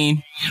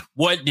 Dane,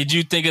 what did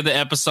you think of the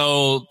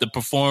episode, the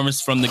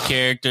performance from the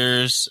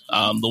characters,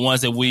 the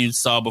ones that we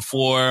saw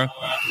before,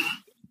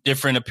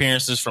 different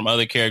appearances from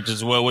other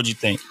characters? What did you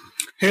think?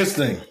 Here's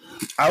the thing.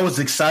 I was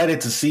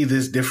excited to see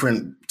this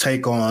different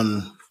take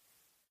on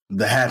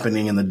the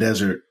happening in the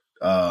desert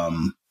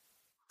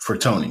for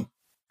Tony.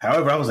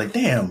 However, I was like,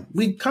 damn,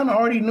 we kind of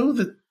already knew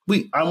that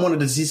I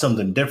wanted to see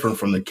something different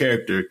from the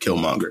character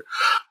Killmonger.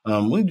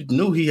 We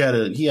knew he had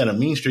a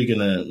mean streak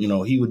and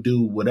he would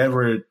do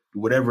whatever it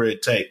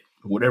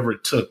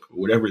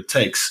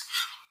takes.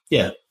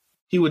 Yeah.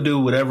 He would do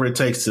whatever it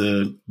takes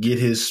to get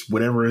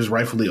whatever is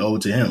rightfully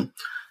owed to him.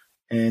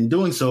 And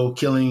doing so,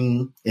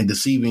 killing and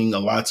deceiving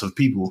lots of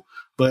people.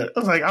 But I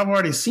was like, I've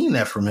already seen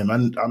that from him. I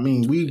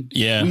mean, we've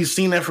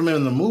seen that from him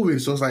in the movie.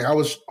 So it's like I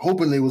was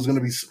hoping there was going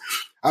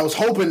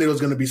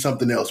to be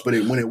something else. But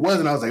when it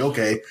wasn't, I was like,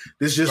 okay,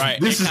 this is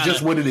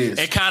just what it is.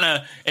 It kind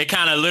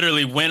of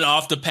literally went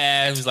off the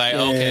path. It was like,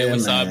 okay, we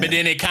saw it. But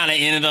then it kind of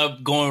ended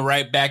up going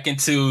right back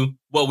into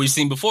what we've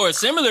seen before. It's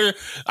similar.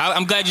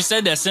 I'm glad you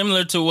said that.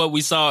 Similar to what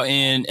we saw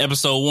in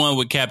episode 1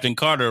 with Captain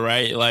Carter,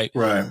 right? Like,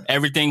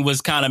 everything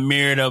was kind of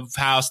mirrored of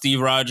how Steve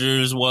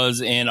Rogers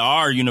was in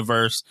our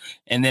universe.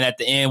 And then at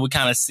the end, we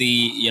kind of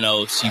see,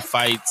 she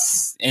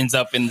fights, ends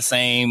up in the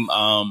same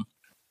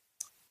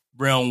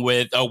realm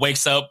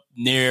wakes up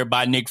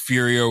nearby Nick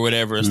Fury or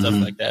whatever and stuff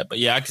like that. But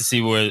yeah, I can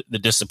see where the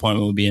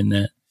disappointment would be in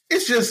that.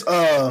 It's just,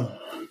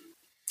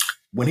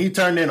 when he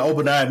turned in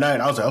Obadiah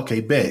Knight, I was like,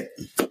 okay, bet.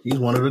 He's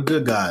one of the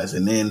good guys.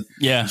 And then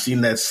you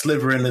seen that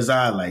sliver in his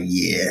eye, like,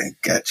 yeah,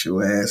 got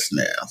your ass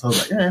now. So I was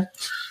like, yeah.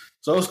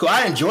 So it was cool.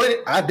 I enjoyed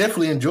it. I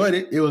definitely enjoyed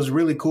it. It was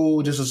really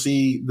cool just to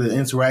see the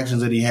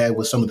interactions that he had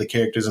with some of the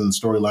characters and the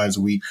storylines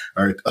that we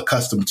are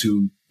accustomed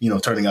to,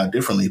 turning out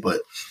differently.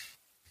 But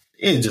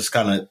it just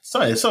kind of,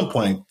 at some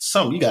point,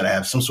 you got to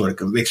have some sort of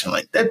conviction.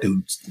 Like that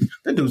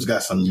dude's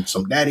got some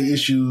daddy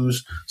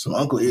issues, some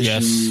uncle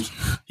issues.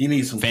 Yes. He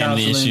needs some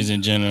family counseling. Issues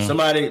in general.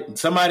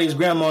 Somebody's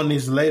grandma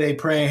needs to lay their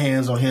praying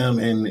hands on him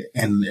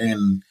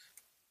and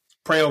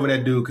pray over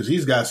that dude because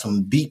he's got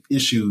some deep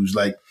issues.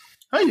 Like,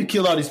 how you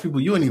kill all these people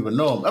you don't even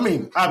know them? I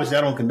mean, obviously,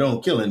 I don't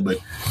condone killing, but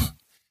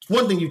it's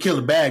one thing you kill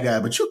a bad guy,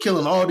 but you're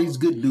killing all these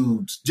good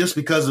dudes just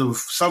because of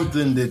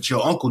something that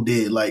your uncle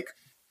did. Like,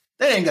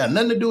 that ain't got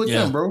nothing to do with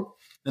them, bro.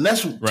 And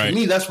that's, to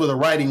me, that's where the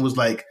writing was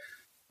like,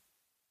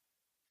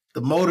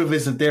 the motive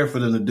isn't there for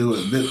them to do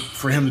it,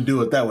 for him to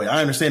do it that way. I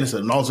understand it's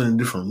an alternate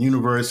different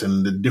universe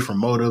and the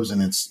different motives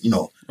and it's,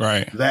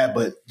 that,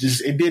 but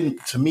just, it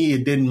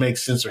didn't make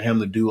sense for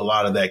him to do a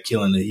lot of that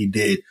killing that he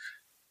did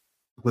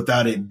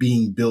without it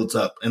being built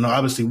up. And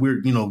obviously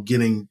we're,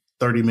 getting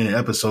 30-minute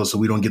episodes, so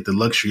we don't get the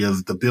luxury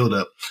of the build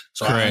up.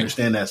 So I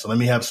understand that. So let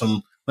me have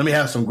some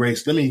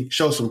grace. Let me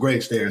show some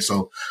grace there.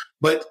 So,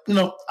 but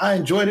I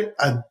enjoyed it.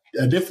 I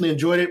definitely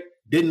enjoyed it.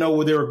 Didn't know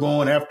where they were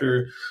going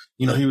after,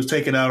 he was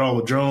taking out all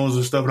the drones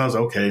and stuff. And I was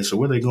like, okay, so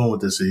where are they going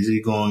with this? Is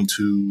he going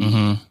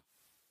to,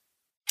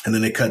 and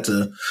then they cut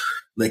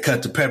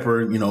to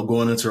Pepper,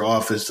 going into her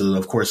office to,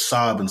 of course,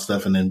 sob and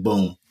stuff. And then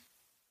boom.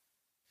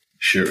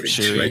 Shuri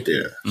right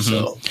there. Mm-hmm.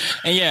 So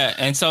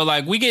and so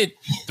like we get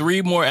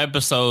 3 more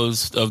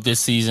episodes of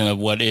this season of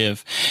What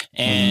If,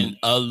 and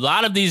a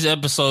lot of these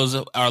episodes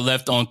are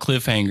left on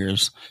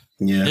cliffhangers.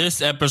 Yeah,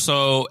 this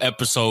episode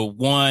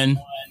 1,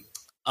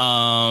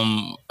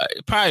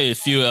 probably a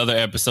few other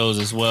episodes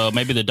as well.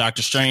 Maybe the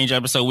Doctor Strange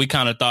episode. We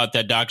kind of thought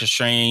that Doctor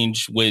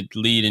Strange would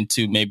lead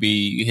into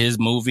maybe his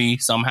movie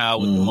somehow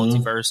with the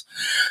multiverse.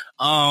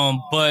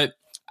 But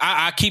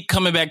I keep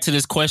coming back to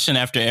this question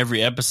after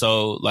every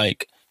episode,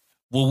 like,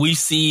 will we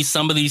see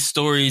some of these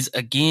stories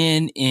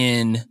again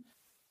in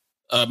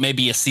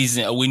maybe a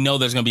season? We know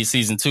there's going to be a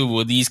season 2.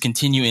 Will these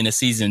continue in a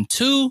season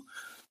 2?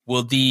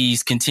 Will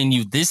these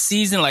continue this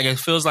season? Like, it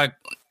feels like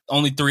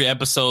only 3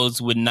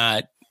 episodes would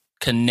not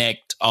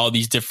connect all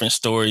these different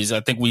stories.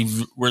 I think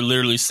we're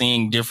literally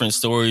seeing different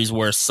stories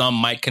where some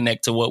might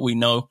connect to what we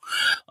know.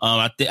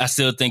 I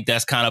still think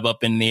that's kind of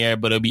up in the air,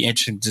 but it'll be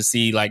interesting to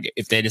see like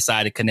if they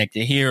decide to connect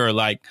it here or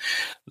like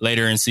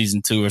later in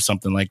season 2 or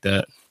something like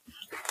that.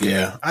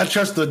 Yeah, I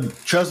trust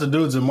the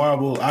dudes in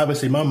Marvel.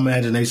 Obviously, my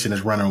imagination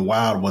is running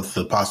wild with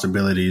the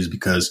possibilities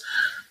because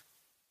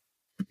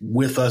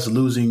with us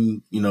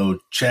losing,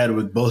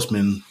 Chadwick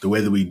Boseman the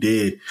way that we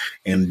did,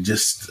 and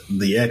just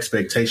the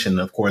expectation,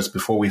 of course,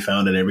 before we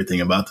found out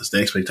everything about this, the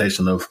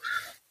expectation of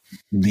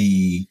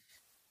the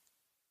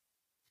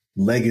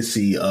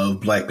legacy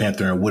of Black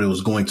Panther and what it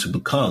was going to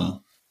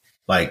become.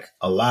 Like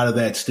a lot of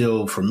that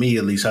still, for me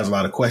at least, has a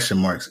lot of question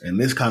marks. And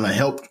this kind of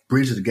helped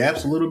bridge the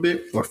gaps a little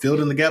bit or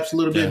filled in the gaps a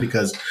little bit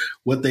because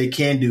what they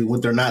can do,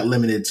 what they're not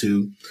limited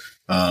to,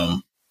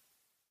 I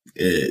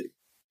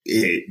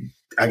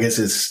guess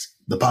it's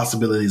the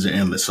possibilities are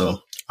endless.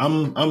 So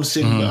I'm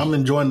sitting, I'm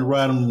enjoying the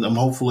ride. I'm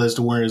hopeful as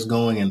to where it's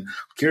going and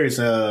curious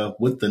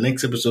what the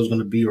next episode is going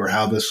to be or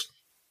how this,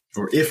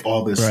 or if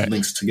all this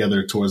links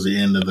together towards the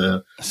end of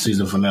the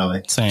season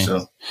finale.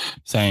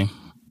 Same.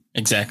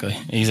 Exactly.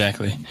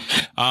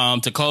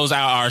 To close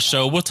out our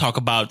show, we'll talk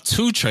about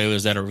 2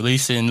 trailers that are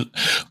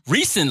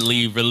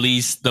recently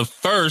released. The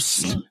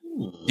first,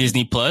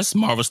 Disney Plus,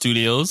 Marvel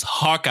Studios,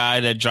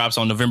 Hawkeye, that drops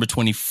on November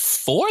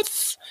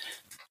 24th.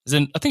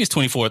 I think it's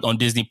 24th on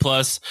Disney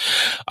Plus.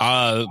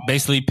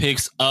 Basically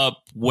picks up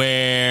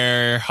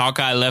where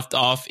Hawkeye left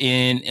off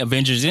in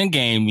Avengers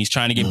Endgame. He's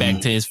trying to get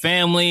back to his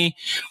family,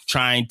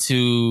 trying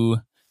to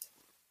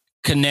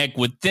connect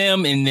with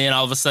them, and then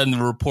all of a sudden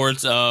the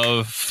reports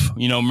of,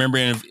 remember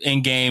in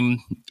Endgame,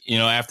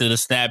 after the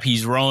snap,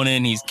 he's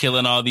Ronin, he's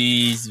killing all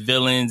these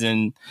villains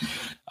and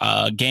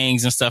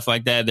gangs and stuff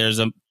like that.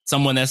 There's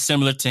someone that's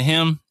similar to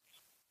him.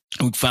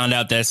 We found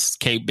out that's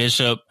Kate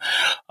Bishop.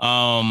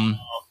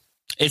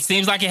 It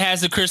seems like it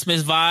has a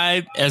Christmas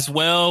vibe as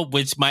well,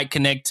 which might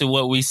connect to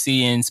what we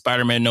see in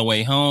Spider-Man No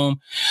Way Home.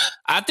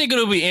 I think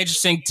it'll be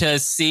interesting to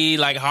see,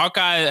 like,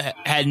 Hawkeye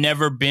had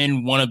never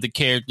been one of the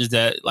characters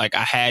that, like,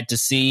 I had to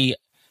see.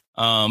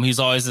 He's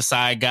always a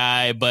side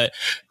guy, but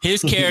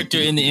his character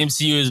in the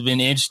MCU has been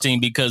interesting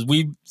because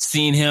we've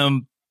seen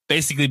him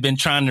basically been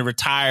trying to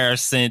retire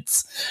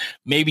since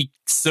maybe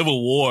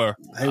Civil War.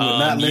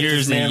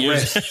 Years and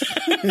years.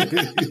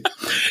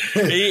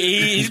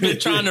 He's been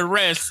trying to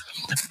rest.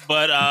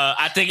 But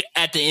I think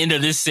at the end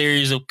of this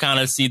series, we'll kind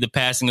of see the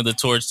passing of the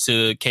torch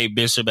to Kate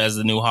Bishop as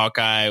the new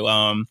Hawkeye.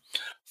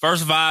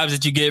 First vibes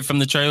that you get from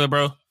the trailer,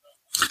 bro?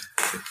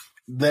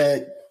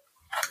 That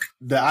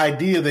the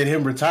idea that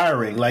him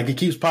retiring, like it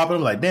keeps popping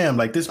up, like, damn,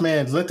 like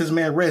let this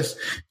man rest.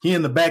 He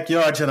in the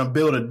backyard trying to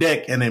build a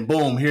deck, and then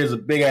boom, here's a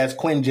big ass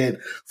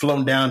Quinjet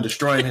floating down,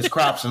 destroying his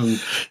crops,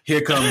 and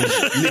here comes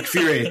Nick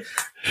Fury.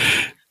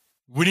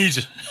 We need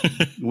you.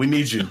 We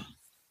need you.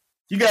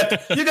 You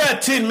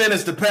got 10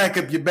 minutes to pack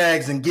up your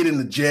bags and get in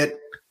the jet.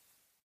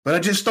 But I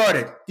just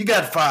started. You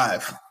got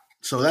 5.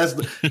 So that's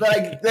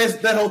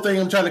that whole thing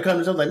I'm trying to come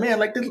to. I was like, man,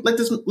 like let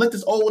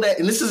this old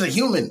and this is a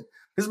human.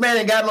 This man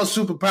ain't got no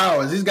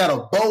superpowers. He's got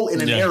a bow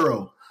and an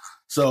arrow.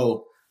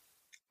 So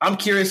I'm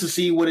curious to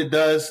see what it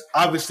does.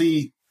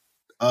 Obviously,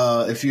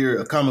 if you're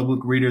a comic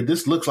book reader,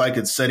 this looks like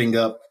it's setting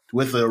up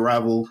with the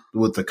arrival,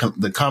 with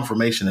the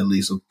confirmation at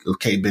least of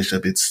Kate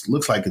Bishop. It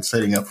looks like it's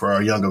setting up for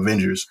our Young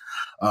Avengers.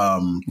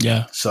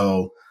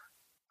 So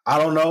I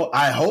don't know.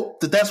 I hope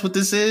that that's what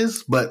this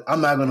is, but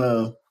I'm not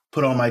gonna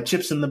put all my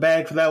chips in the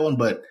bag for that one.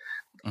 But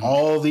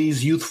all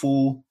these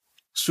youthful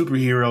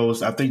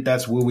superheroes, I think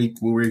that's where we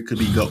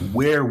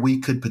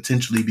could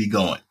potentially be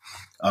going.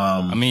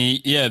 I mean,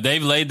 yeah,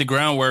 they've laid the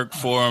groundwork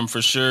for them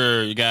for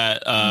sure. You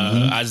got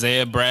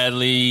Isaiah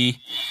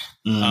Bradley.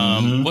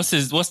 What's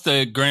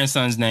the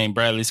grandson's name?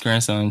 Bradley's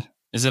grandson.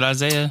 Is it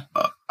Isaiah?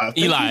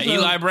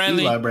 Eli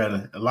Bradley. Eli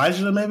Bradley.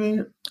 Elijah,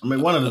 maybe. I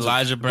mean, one of them.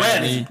 Elijah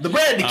Bradley. The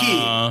Bradley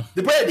kid.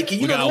 The Bradley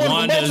kid. You know the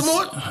one from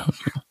Baltimore?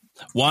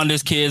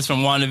 Wanda's kids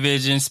from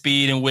WandaVision,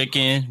 Speed, and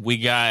Wiccan. We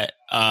got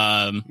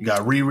you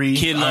got Riri,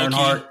 Kid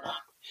Loki,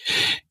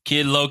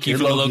 Kid Loki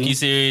from the Loki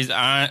series.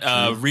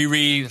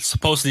 Riri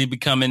supposedly be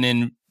coming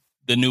in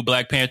the new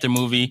Black Panther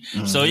movie.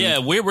 So yeah,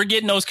 we're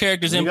getting those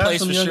characters in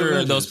place for sure.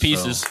 Avengers, those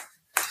pieces. So.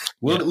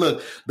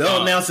 Look,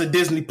 they'll announce a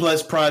Disney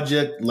Plus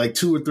project like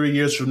 2 or 3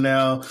 years from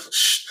now.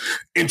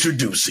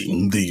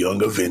 Introducing the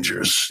Young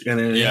Avengers, and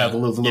then you have a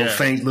little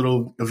faint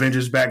little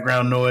Avengers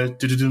background noise.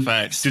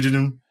 Facts.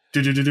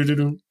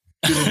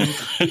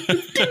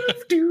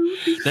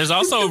 There's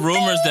also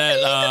rumors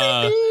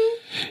that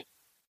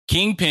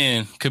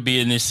Kingpin could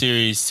be in this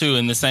series too,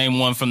 in the same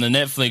one from the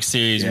Netflix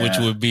series, which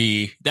would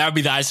be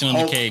the icing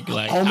on the cake.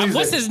 Like,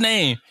 what's his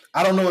name?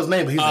 I don't know his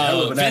name, but he's a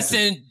hell of an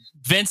actor.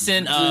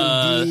 Vincent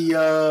D'Onofrio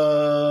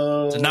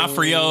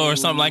or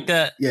something like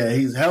that. Yeah,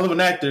 he's a hell of an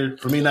actor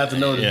for me not to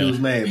know the dude's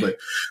name, but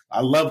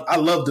I love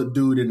the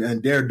dude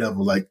in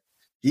Daredevil. Like,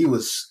 he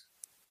was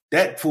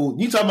that fool.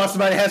 You talking about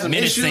somebody has some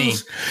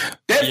issues?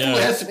 That fool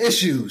has some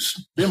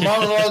issues. The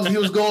monologues he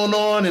was going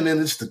on, and then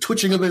it's the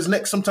twitching of his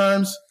neck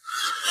sometimes.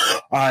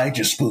 I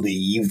just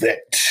believe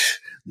that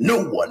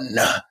no one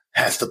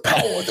has the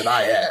power that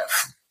I have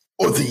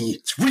or the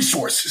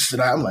resources that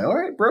I'm like, all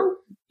right, bro.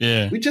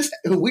 Yeah. We just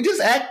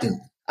acting.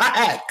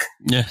 I act.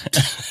 Yeah.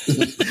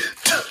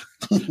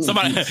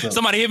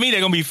 somebody hit me,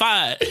 they're gonna be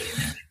fired.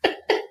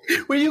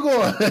 Where you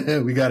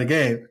going? We got a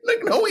game.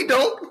 Like, no, we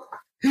don't.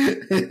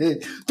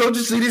 Don't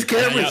you see these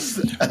cameras?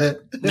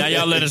 Now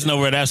y'all let us know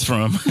where that's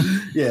from.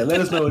 Yeah,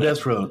 let us know where that's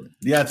from.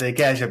 Deontay,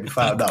 cash up you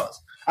 $5.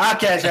 I'll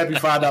cash up you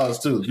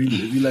 $5 too if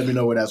you let me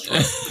know where that's from.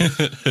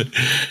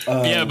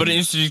 Yeah, but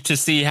it's interesting to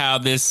see how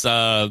this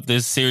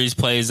series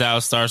plays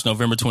out. Starts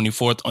November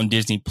 24th on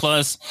Disney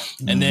Plus,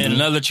 and then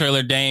another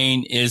trailer,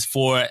 Dane, is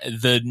for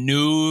the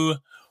new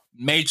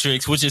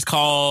Matrix, which is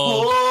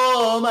called.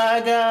 Oh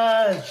my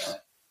gosh!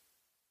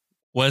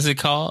 What is it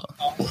called?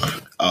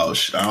 Oh,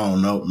 I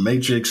don't know.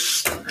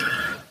 Matrix.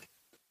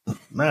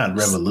 Not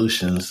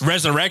Revolutions.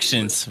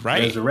 Resurrections,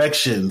 right?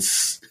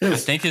 Resurrections. I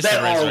think it's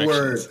that R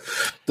word.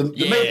 Look,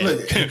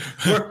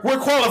 we're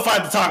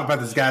qualified to talk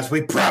about this, guys.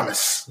 We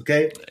promise.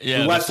 Okay.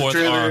 Yeah. We watched the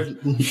trailer.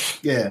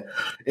 Yeah.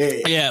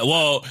 Yeah.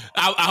 Well,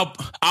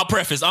 I'll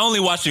preface. I only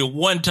watched it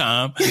one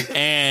time,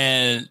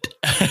 and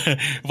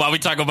while we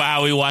talk about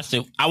how we watched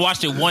it, I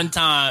watched it one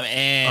time,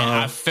 and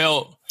I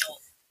felt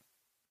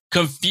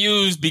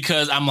confused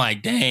because I'm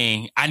like,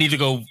 dang, I need to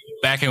go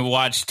back and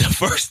watch the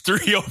first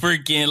 3 over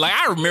again. Like,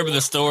 I remember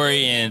the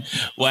story and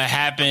what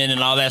happened and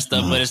all that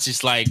stuff, but it's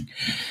just like,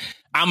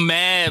 I'm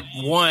mad,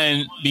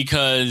 one,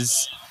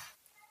 because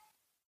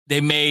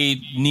they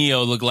made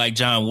Neo look like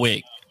John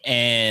Wick.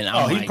 And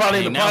he's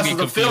probably in the process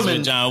of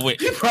filming John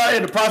Wick. He's probably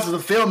in the process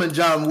of filming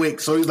John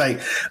Wick, so he's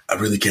like, I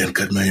really can't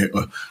cut my hair.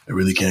 I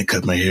really can't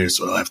cut my hair,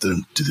 so I'll have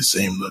to do the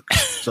same look.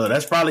 So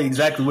that's probably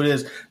exactly what it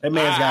is. That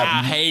man's got.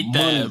 I hate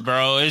money. That,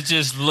 bro. It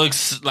just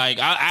looks like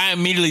I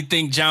immediately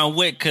think John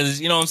Wick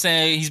because you know what I'm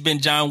saying. He's been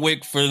John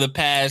Wick for the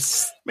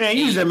past. Man,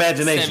 use your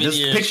imagination. Just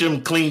picture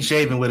him clean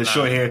shaven with a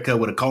short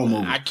haircut with a comb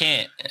over. I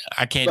can't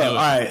do it. All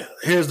right,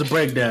 here's the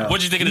breakdown.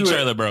 What'd you think of the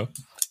trailer, bro?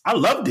 I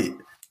loved it.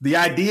 The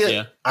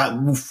idea,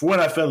 for what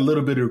I felt a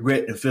little bit of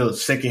regret and felt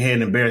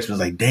secondhand embarrassment,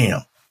 was like,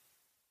 damn,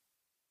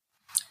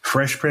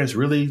 Fresh Prince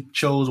really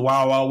chose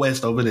Wild Wild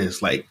West over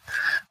this. Like,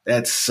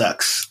 that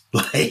sucks.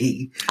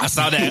 Like, I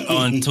saw that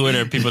on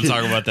Twitter. People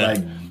talk about that.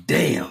 Like,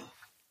 damn.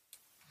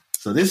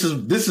 So this is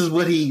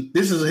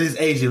his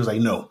age. He was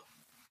like, no,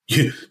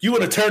 you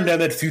want to turn down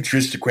that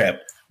futuristic crap.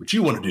 What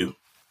you want to do?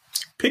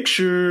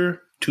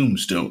 Picture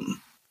Tombstone,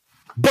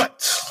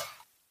 but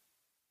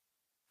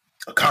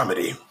a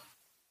comedy.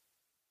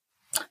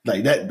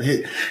 Like that,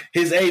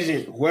 his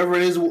agent,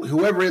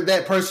 whoever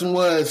that person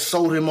was,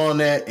 sold him on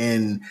that.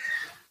 And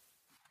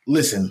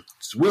listen,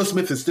 Will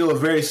Smith is still a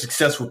very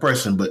successful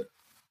person, but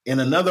in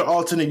another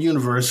alternate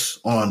universe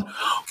on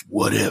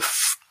What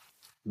If,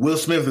 Will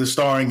Smith is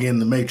starring in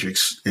The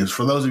Matrix. And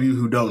for those of you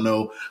who don't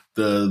know,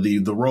 the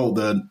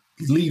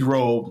lead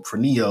role for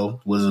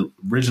Neo was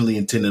originally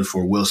intended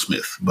for Will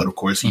Smith, but of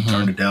course he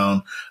turned it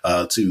down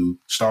to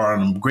star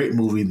in a great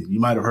movie.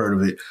 You might have heard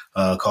of it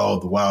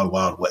called The Wild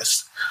Wild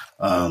West.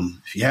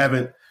 If you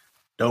haven't,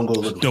 don't go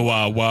look. The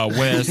Wild Wild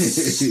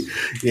West.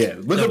 Yeah,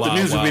 look up the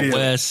music video.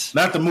 West.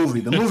 Not the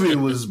movie. The movie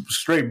was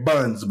straight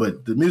buns,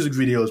 but the music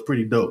video is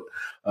pretty dope.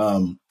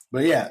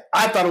 But yeah,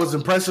 I thought it was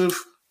impressive.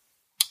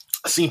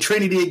 I seen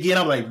Trinity again.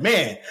 I'm like,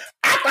 man,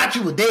 I thought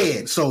you were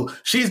dead. So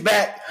she's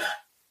back.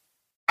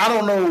 I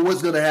don't know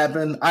what's gonna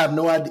happen. I have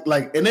no idea.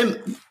 Like, and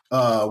then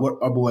what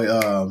our boy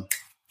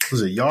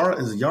was it Yara?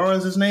 Is it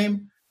Yara's his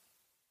name?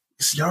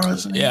 It's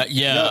Yara's name?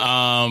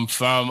 Yeah.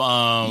 From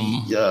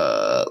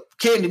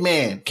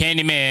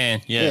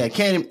Candyman. Yeah.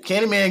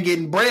 Candyman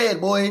getting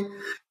bread, boy.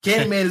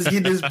 Candyman is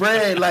getting his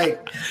bread.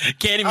 Like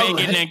Candyman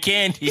getting that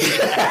candy.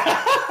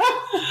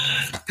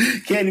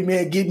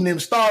 Candyman getting them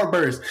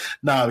Starbursts.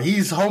 Nah,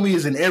 homie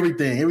is in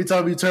everything. Every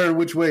time you turn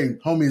which way,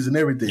 homie is in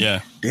everything.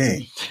 Yeah.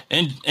 Dang.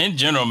 In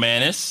general,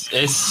 man, it's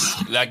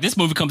like this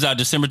movie comes out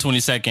December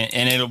 22nd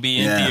and it'll be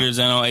in theaters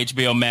and on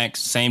HBO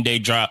Max, same day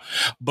drop.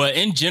 But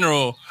in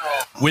general,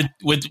 with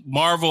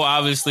Marvel,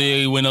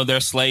 obviously, we know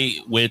their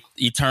slate with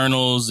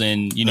Eternals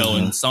and,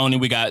 and Sony,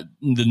 we got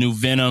the new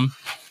Venom.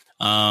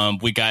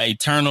 We got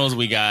Eternals,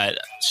 we got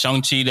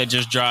Shang-Chi that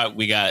just dropped,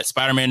 we got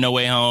Spider-Man No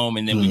Way Home,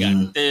 and then we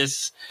got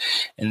this,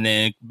 and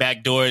then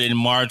backdoored in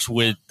March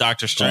with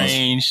Doctor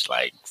Strange,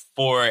 like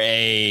for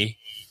a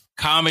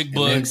comic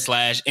book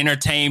 /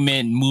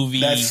 entertainment movie.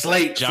 That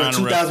slate for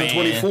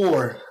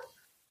 2024. Fan.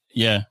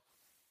 Yeah.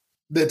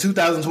 The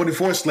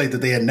 2024 slate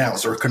that they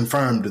announced or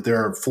confirmed that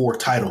there are 4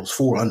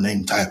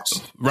 unnamed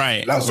titles.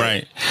 Right,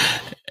 right.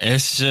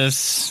 It's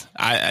just,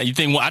 I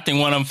think one of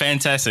them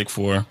Fantastic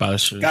Four, by the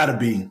truth. Gotta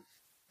be.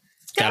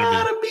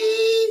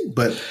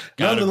 But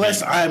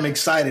nonetheless, I am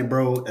excited,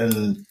 bro.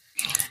 And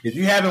if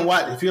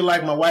you're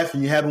like my wife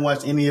and you haven't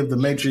watched any of the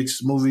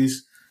Matrix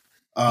movies,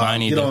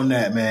 get on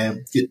that,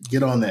 man.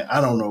 Get on that. I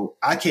don't know.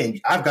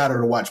 I've got her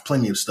to watch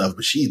plenty of stuff,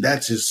 but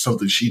that's just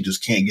something she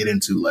just can't get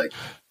into. Like,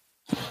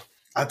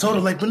 I told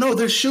her, like, but no,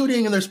 there's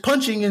shooting and there's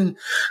punching and,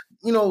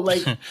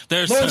 like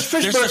there's a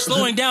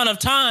slowing down of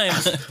time.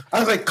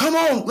 I was like, come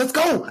on, let's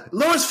go.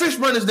 Lawrence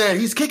Fishburne is there.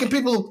 He's kicking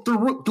people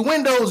through the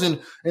windows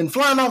and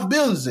flying off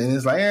buildings. And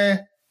it's like,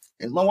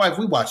 And my wife,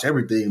 we watch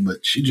everything,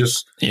 but she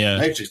just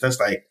Matrix. That's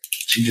like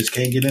she just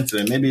can't get into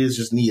it. Maybe it's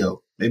just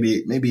Neo.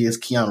 Maybe it's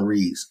Keanu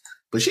Reeves.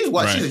 But she's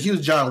a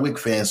huge John Wick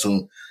fan,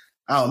 so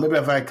I don't know.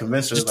 Maybe if I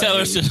convince her, just tell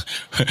her it's just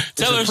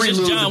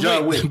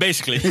John Wick,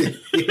 basically.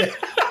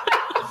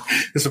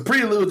 It's a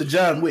prelude to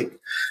John Wick.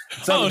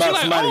 Something about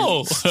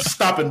somebody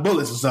stopping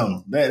bullets or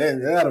something.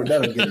 That'll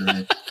get her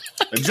in.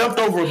 I jumped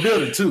over a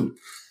building too.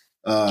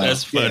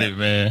 That's funny,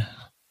 man.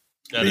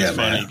 That is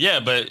funny. Man.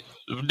 Yeah, but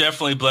we're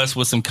definitely blessed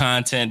with some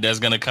content that's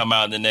going to come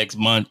out in the next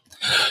month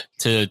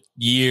to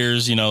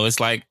years. It's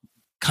like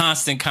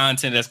constant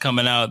content that's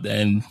coming out,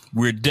 and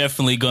we're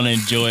definitely going to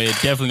enjoy it.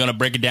 Definitely going to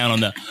break it down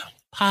on the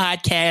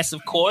podcast,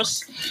 of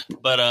course.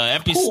 But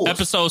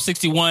episode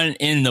 61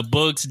 in the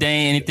books.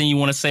 Dane, anything you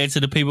want to say to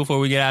the people before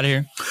we get out of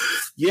here?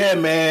 Yeah,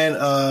 man.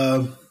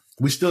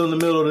 We're still in the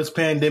middle of this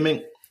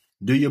pandemic.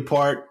 Do your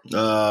part.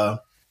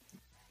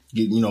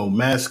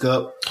 Mask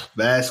up,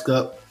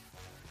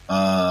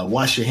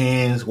 wash your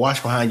hands,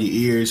 wash behind your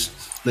ears.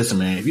 Listen,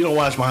 man, if you don't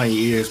wash behind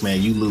your ears,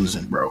 man, you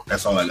losing, bro.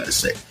 That's all I gotta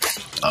say.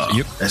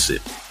 That's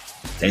it.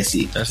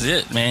 That's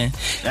it, man.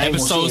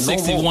 Episode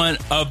 61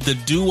 of the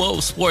Duo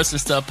Sports and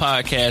Stuff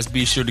podcast.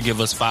 Be sure to give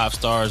us 5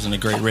 stars and a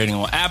great rating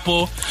on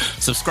Apple.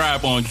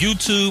 Subscribe on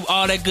YouTube,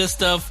 all that good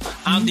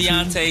stuff. I'm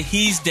Deontay.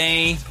 He's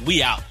Dane.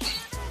 We out.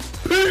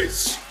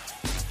 Peace.